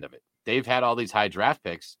other end of it. They've had all these high draft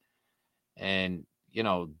picks, and,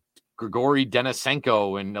 Grigory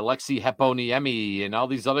Denisenko and Alexei Heponiemi and all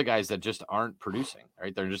these other guys that just aren't producing,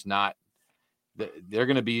 right? They're just not, they're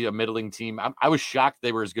going to be a middling team. I was shocked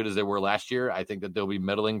they were as good as they were last year. I think that they'll be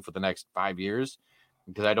middling for the next 5 years,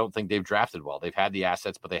 because I don't think they've drafted well. They've had the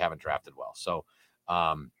assets, but they haven't drafted well. So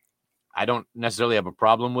I don't necessarily have a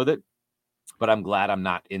problem with it, but I'm glad I'm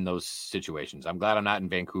not in those situations. I'm glad I'm not in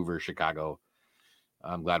Vancouver, Chicago.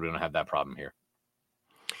 I'm glad we don't have that problem here.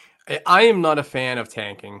 I am not a fan of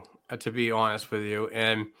tanking, to be honest with you.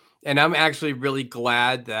 And I'm actually really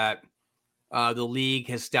glad that the league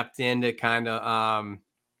has stepped in to kind of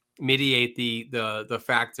mediate the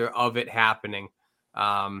factor of it happening.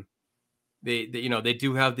 They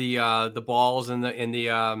do have the balls in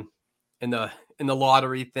the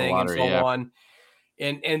lottery thing and so on,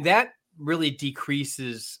 and that really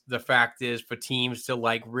decreases the fact is for teams to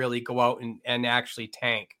like really go out and actually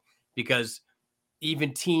tank, because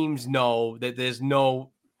even teams know that there's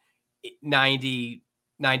no 90,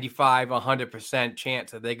 95, 100%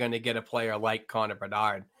 chance that they're going to get a player like Connor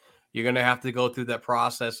Bedard. You're going to have to go through that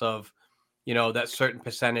process of, that certain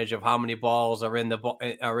percentage of how many balls are in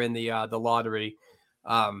the lottery.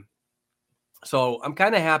 So I'm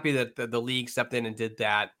kind of happy that the league stepped in and did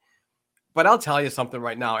that. But I'll tell you something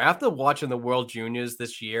right now. After watching the World Juniors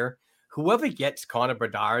this year, whoever gets Connor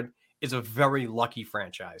Bedard is a very lucky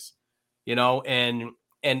franchise, and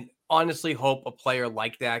honestly hope a player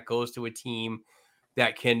like that goes to a team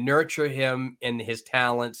that can nurture him and his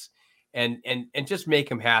talents and just make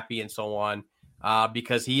him happy and so on.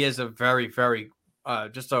 Because he is a very, very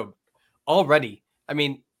already. I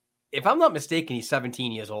mean, if I'm not mistaken, he's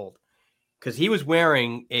 17 years old, because he was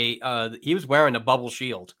wearing a bubble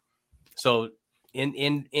shield. So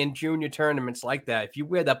in junior tournaments like that, if you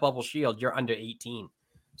wear that bubble shield, you're under 18.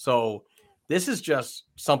 So this is just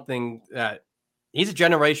something that he's a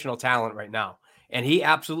generational talent right now, and he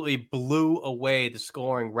absolutely blew away the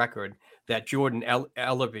scoring record that Jordan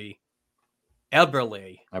Eberle.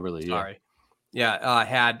 Sorry.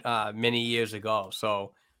 Had many years ago.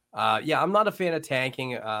 So, I'm not a fan of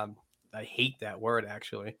tanking. I hate that word,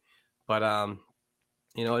 actually. But,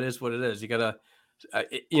 it is what it is. You got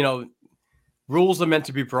to, rules are meant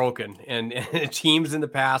to be broken. And teams in the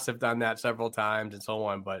past have done that several times and so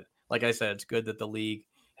on. But like I said, it's good that the league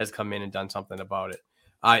has come in and done something about it.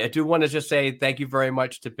 I do want to just say thank you very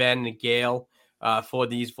much to Ben and Gail for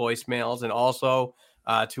these voicemails, and also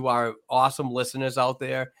to our awesome listeners out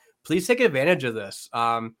there. Please take advantage of this.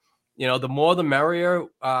 The more the merrier.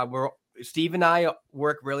 Steve and I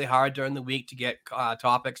work really hard during the week to get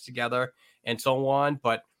topics together and so on.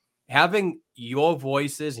 But having your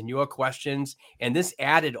voices and your questions and this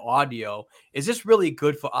added audio is just really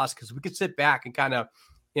good for us, because we could sit back and kind of,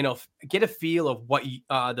 get a feel of what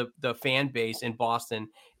the fan base in Boston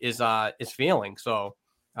is feeling. So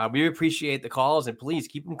we appreciate the calls, and please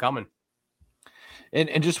keep them coming.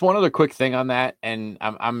 And just one other quick thing on that, and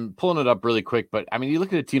I'm pulling it up really quick, but I mean, you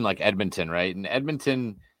look at a team like Edmonton, right? And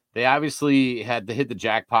Edmonton, they obviously had to hit the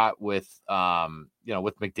jackpot with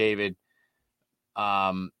with McDavid.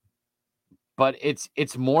 But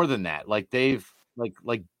it's more than that. Like they've like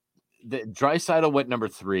the Draisaitl went number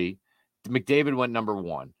 3, McDavid went number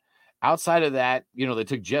 1. Outside of that, they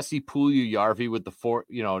took Jesse Puljujarvi with the 4,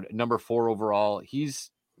 number 4 overall.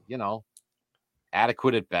 He's,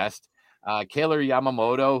 adequate at best. Kailer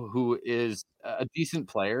Yamamoto, who is a decent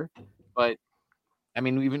player, but I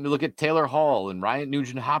mean, even look at Taylor Hall and Ryan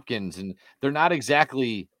Nugent-Hopkins, and they're not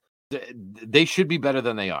exactly. They should be better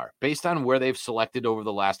than they are based on where they've selected over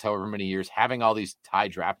the last however many years, having all these high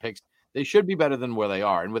draft picks. They should be better than where they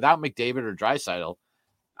are. And without McDavid or Draisaitl,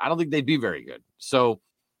 I don't think they'd be very good. So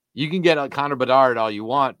you can get a Connor Bedard all you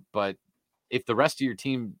want, but if the rest of your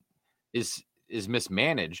team is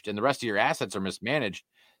mismanaged and the rest of your assets are mismanaged,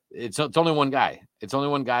 it's only one guy. It's only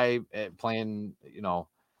one guy playing,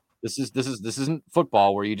 this isn't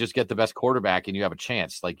football where you just get the best quarterback and you have a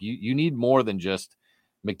chance. Like you need more than just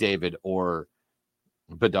McDavid or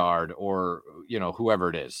Bedard or, whoever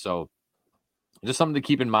it is. So just something to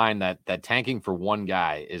keep in mind that tanking for one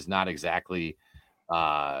guy is not exactly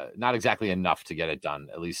enough to get it done,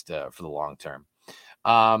 at least for the long term.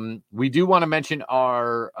 We do want to mention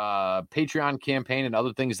our Patreon campaign and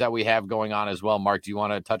other things that we have going on as well. Mark, do you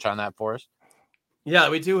want to touch on that for us? Yeah,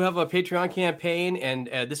 we do have a Patreon campaign, and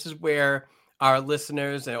this is where our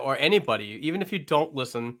listeners or anybody, even if you don't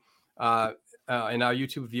listen, and our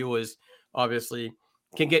YouTube viewers, obviously,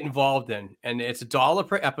 can get involved in. And it's $1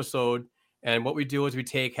 per episode. And what we do is we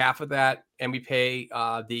take half of that and we pay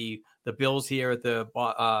the bills here at the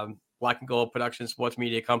Black and Gold Production Sports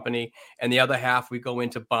Media Company. And the other half we go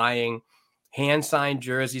into buying hand-signed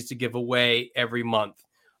jerseys to give away every month.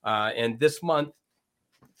 And this month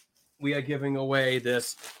we are giving away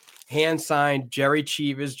this hand-signed Jerry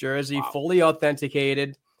Cheevers jersey, fully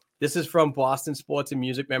authenticated. This is from Boston Sports and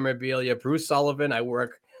Music Memorabilia. Bruce Sullivan, I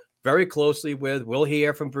work very closely with. We'll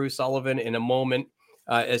hear from Bruce Sullivan in a moment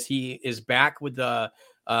as he is back with a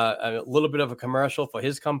little bit of a commercial for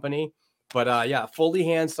his company. But yeah, fully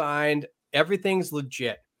hand-signed. Everything's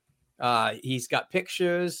legit. He's got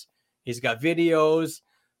pictures. He's got videos.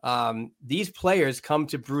 These players come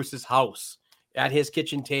to Bruce's house at his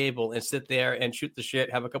kitchen table and sit there and shoot the shit,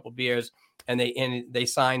 have a couple beers, and they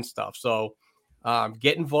sign stuff. So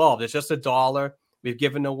get involved. It's just $1. We've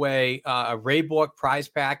given away a Ray Bork prize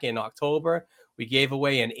pack in October. We gave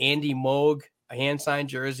away an Andy Moog hand-signed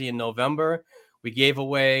jersey in November. We gave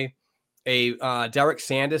away a Derek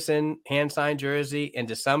Sanderson hand-signed jersey in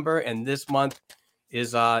December, and this month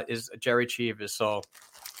is Jerry Cheevers. So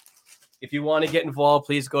if you want to get involved,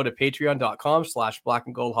 please go to patreon.com/Black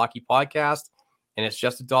and Gold Hockey Podcast. And it's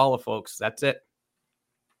just $1, folks. That's it.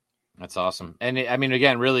 That's awesome. And I mean,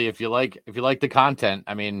 again, really, if you like the content,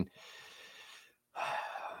 I mean,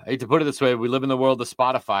 I hate to put it this way, we live in the world of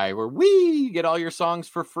Spotify where we get all your songs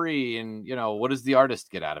for free. And, what does the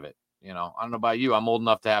artist get out of it? I don't know about you. I'm old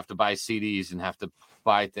enough to have to buy CDs and have to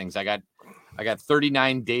buy things. I got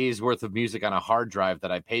 39 days worth of music on a hard drive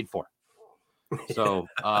that I paid for. So,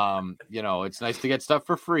 it's nice to get stuff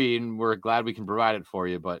for free, and we're glad we can provide it for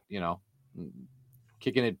you. But,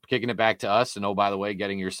 kicking it back to us, and by the way,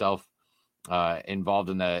 getting yourself involved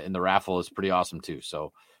in the raffle is pretty awesome too.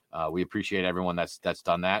 So we appreciate everyone that's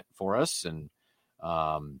done that for us. And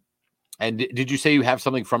did you say you have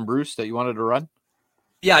something from Bruce that you wanted to run?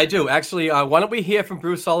 Yeah, I do actually. Why don't we hear from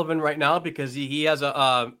Bruce Sullivan right now, because he has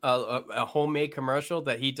a homemade commercial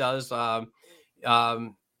that he does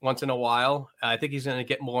once in a while. I think he's going to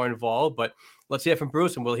get more involved, but let's hear from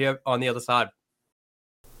Bruce, and we'll hear on the other side.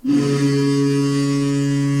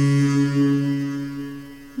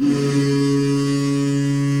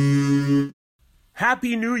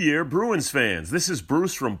 Happy New Year, Bruins fans. This is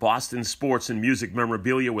Bruce from Boston Sports and Music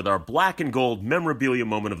Memorabilia with our Black and Gold Memorabilia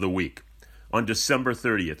Moment of the Week. On December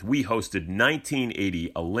 30th, we hosted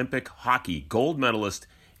 1980 Olympic hockey gold medalist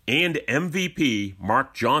and MVP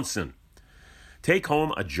Mark Johnson. Take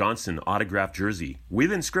home a Johnson autographed jersey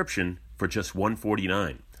with inscription for just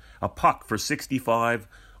 $149, a puck for $65,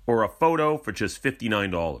 or a photo for just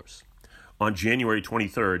 $59. On January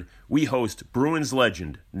 23rd, we host Bruins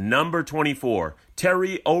legend, number 24,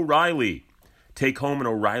 Terry O'Reilly. Take home an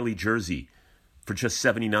O'Reilly jersey for just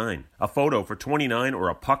 $79, a photo for $29, or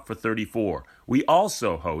a puck for $34. We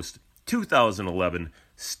also host 2011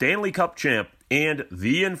 Stanley Cup champ and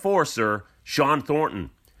the enforcer, Sean Thornton.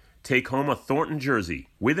 Take home a Thornton jersey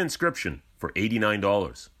with inscription for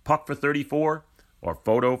 $89, puck for $34, or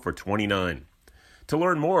photo for $29. To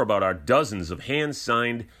learn more about our dozens of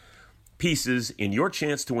hand-signed pieces and your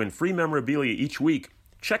chance to win free memorabilia each week,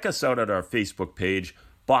 check us out at our Facebook page,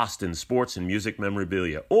 Boston Sports and Music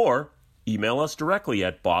Memorabilia, or email us directly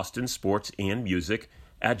at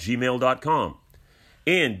bostonsportsandmusic@gmail.com.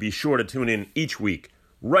 And be sure to tune in each week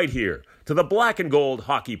right here to the Black and Gold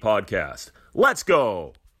Hockey Podcast. Let's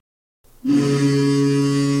go!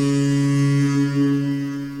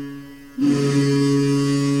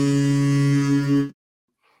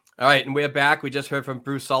 All right, and we're back. We just heard from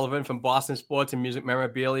Bruce Sullivan from Boston Sports and Music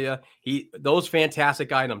Memorabilia. Those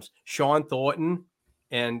fantastic items. Sean Thornton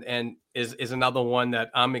and is another one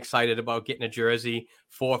that I'm excited about getting a jersey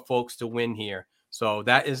for folks to win here. So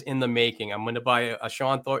that is in the making. I'm going to buy a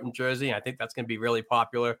Sean Thornton jersey. I think that's going to be really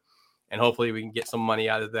popular, and hopefully we can get some money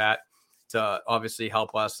out of that to obviously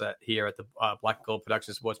help us here at the Black and Gold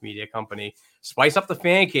Production Sports Media Company. Spice up the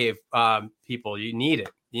fan cave, people. You need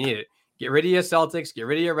it. You need it. Get rid of your Celtics. Get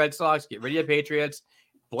rid of your Red Sox. Get rid of your Patriots.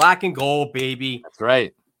 Black and gold, baby. That's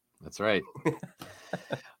right. That's right.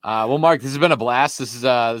 Well, Mark, this has been a blast. This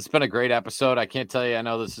has been a great episode. I can't tell you. I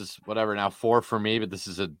know this is whatever now 4 for me, but this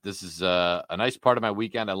is a nice part of my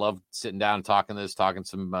weekend. I love sitting down and talking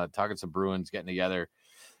some Bruins, getting together.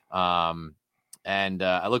 And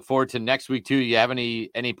I look forward to next week too. You have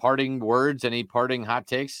any parting words, any parting hot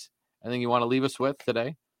takes? Anything you want to leave us with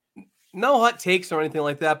today? No hot takes or anything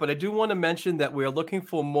like that, but I do want to mention that we're looking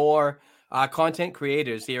for more content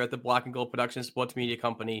creators here at the Black and Gold Production Sports Media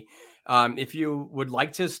Company. If you would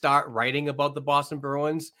like to start writing about the Boston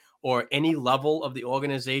Bruins or any level of the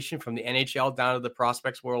organization from the NHL down to the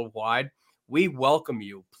prospects worldwide, we welcome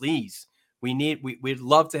you. Please, we'd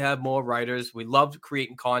love to have more writers. We love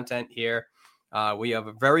creating content here. We have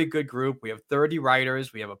a very good group. We have 30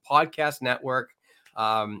 writers. We have a podcast network.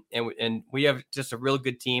 And we have just a real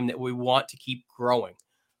good team that we want to keep growing.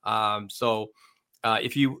 So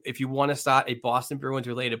if you want to start a Boston Bruins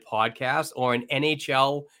related podcast or an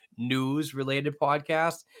NHL news related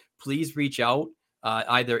podcast, please reach out,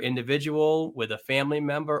 either individual with a family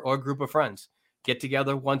member or a group of friends. Get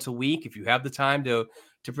together once a week. If you have the time to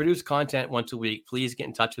produce content once a week, please get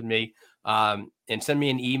in touch with me and send me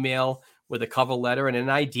an email with a cover letter and an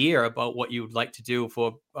idea about what you would like to do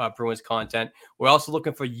for Bruins content. We're also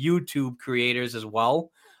looking for YouTube creators as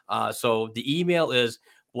well. So the email is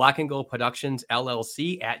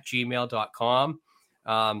blackandgoldproductionsllc@gmail.com.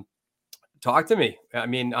 Talk to me. I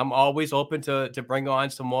mean, I'm always open to bring on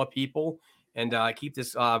some more people and keep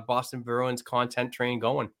this Boston Bruins content train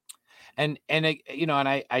going. And I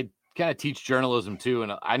kind of teach journalism too.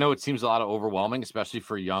 And I know it seems a lot of overwhelming, especially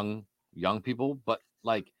for young people, but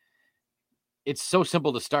like, it's so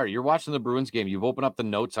simple to start. You're watching the Bruins game. You've opened up the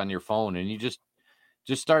notes on your phone and you just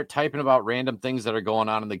start typing about random things that are going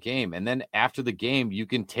on in the game. And then after the game, you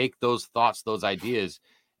can take those thoughts, those ideas,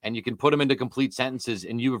 and you can put them into complete sentences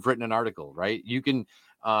and you have written an article, right? You can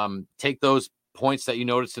take those points that you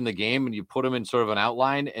noticed in the game and you put them in sort of an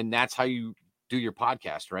outline, and that's how you do your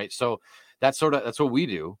podcast, right? So that's what we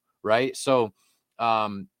do, right? So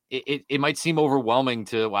it might seem overwhelming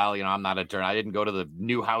to, well, I'm not a journalist. I didn't go to the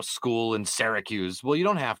Newhouse School in Syracuse. Well, you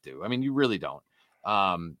don't have to. I mean, you really don't.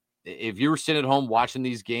 If you were sitting at home watching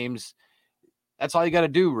these games, that's all you got to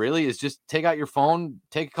do really is just take out your phone,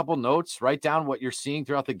 take a couple notes, write down what you're seeing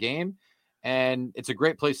throughout the game. And it's a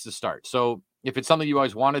great place to start. So if it's something you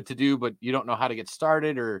always wanted to do, but you don't know how to get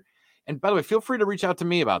started, and by the way, feel free to reach out to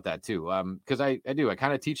me about that too. Because I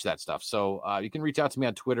kind of teach that stuff. So you can reach out to me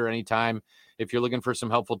on Twitter anytime if you're looking for some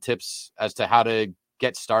helpful tips as to how to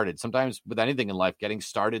get started. Sometimes with anything in life, getting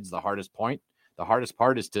started is the hardest point. The hardest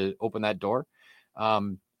part is to open that door.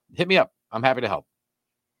 Hit me up. I'm happy to help.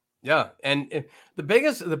 Yeah. And the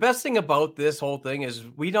best thing about this whole thing is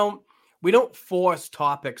we don't force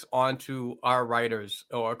topics onto our writers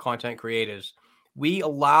or content creators. We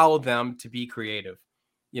allow them to be creative.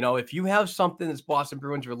 If you have something that's Boston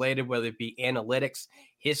Bruins related, whether it be analytics,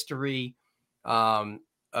 history, a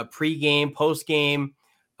pregame, postgame,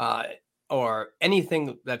 or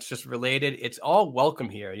anything that's just related, it's all welcome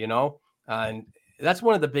here, and that's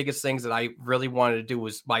one of the biggest things that I really wanted to do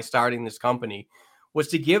was by starting this company was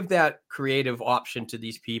to give that creative option to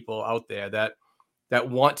these people out there that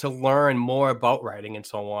want to learn more about writing and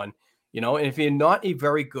so on. And if you're not a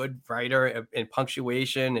very good writer and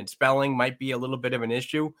punctuation and spelling might be a little bit of an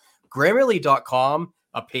issue, Grammarly.com,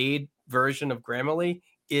 a paid version of Grammarly,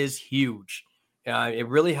 is huge. It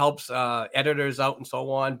really helps editors out and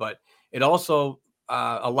so on, but it also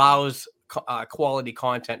allows quality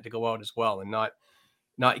content to go out as well and not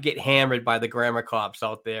get hammered by the grammar cops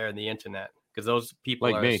out there in the internet. Because those people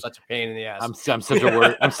like are me. Such a pain in the ass. I'm such a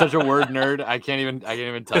word. I'm such a word nerd. I can't even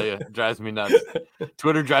tell you. It drives me nuts.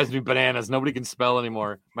 Twitter drives me bananas. Nobody can spell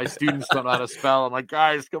anymore. My students don't know how to spell. I'm like,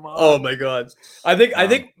 guys, come on. Oh my god. I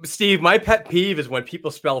think Steve, my pet peeve is when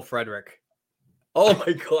people spell Frederick. Oh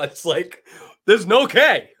my god, it's like there's no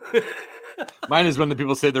K. Mine is when the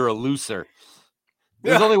people say they're a loser.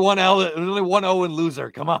 There's only one L. There's only one O in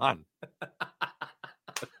loser. Come on.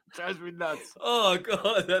 Drives me nuts. Oh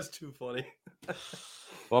god, that's too funny.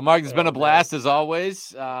 Well, Mark, it's been a blast as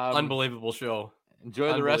always. Unbelievable show.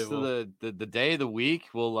 Enjoy the rest of the day, the week.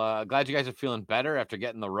 We'll glad you guys are feeling better after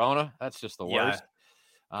getting the Rona. That's just the worst.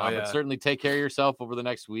 But certainly take care of yourself over the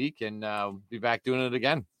next week, and be back doing it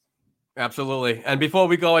again. Absolutely. And before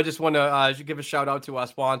we go, I just want to give a shout out to our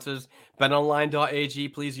sponsors, betonline.ag.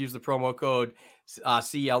 Please use the promo code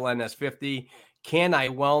CLNS50. Can I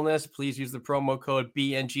Wellness? Please use the promo code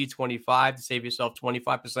BNG25 to save yourself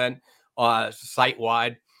 25%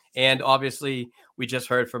 site-wide. And obviously, we just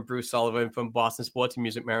heard from Bruce Sullivan from Boston Sports and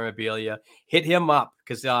Music Memorabilia. Hit him up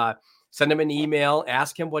because send him an email,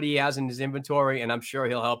 ask him what he has in his inventory, and I'm sure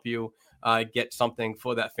he'll help you get something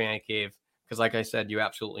for that fan cave. Because like I said, you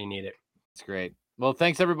absolutely need it. It's great. Well,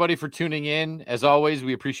 thanks everybody for tuning in. As always,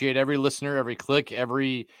 we appreciate every listener, every click,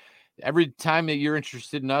 every time that you're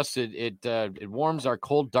interested in us. It warms our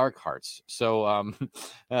cold, dark hearts. So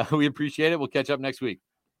we appreciate it. We'll catch up next week.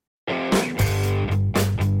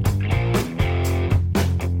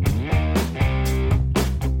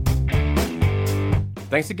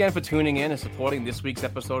 Thanks again for tuning in and supporting this week's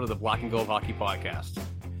episode of the Black and Gold Hockey Podcast.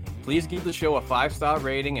 Please give the show a 5-star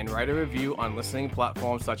rating and write a review on listening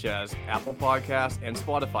platforms such as Apple Podcasts and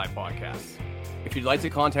Spotify Podcasts. If you'd like to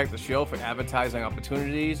contact the show for advertising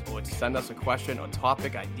opportunities or to send us a question or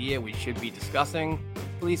topic idea we should be discussing,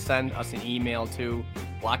 please send us an email to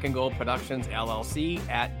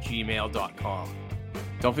blackandgoldproductionsllc@gmail.com.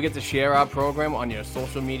 Don't forget to share our program on your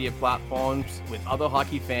social media platforms with other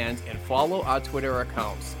hockey fans and follow our Twitter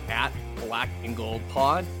accounts at Black and Gold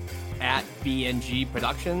Pod, at BNG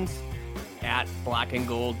Productions, at Black and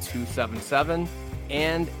Gold 277,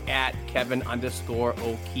 and at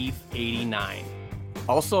Kevin_O'Keefe89.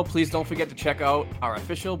 Also, please don't forget to check out our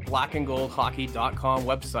official blackandgoldhockey.com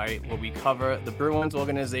website where we cover the Bruins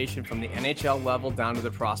organization from the NHL level down to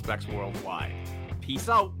the prospects worldwide. Peace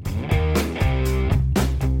out.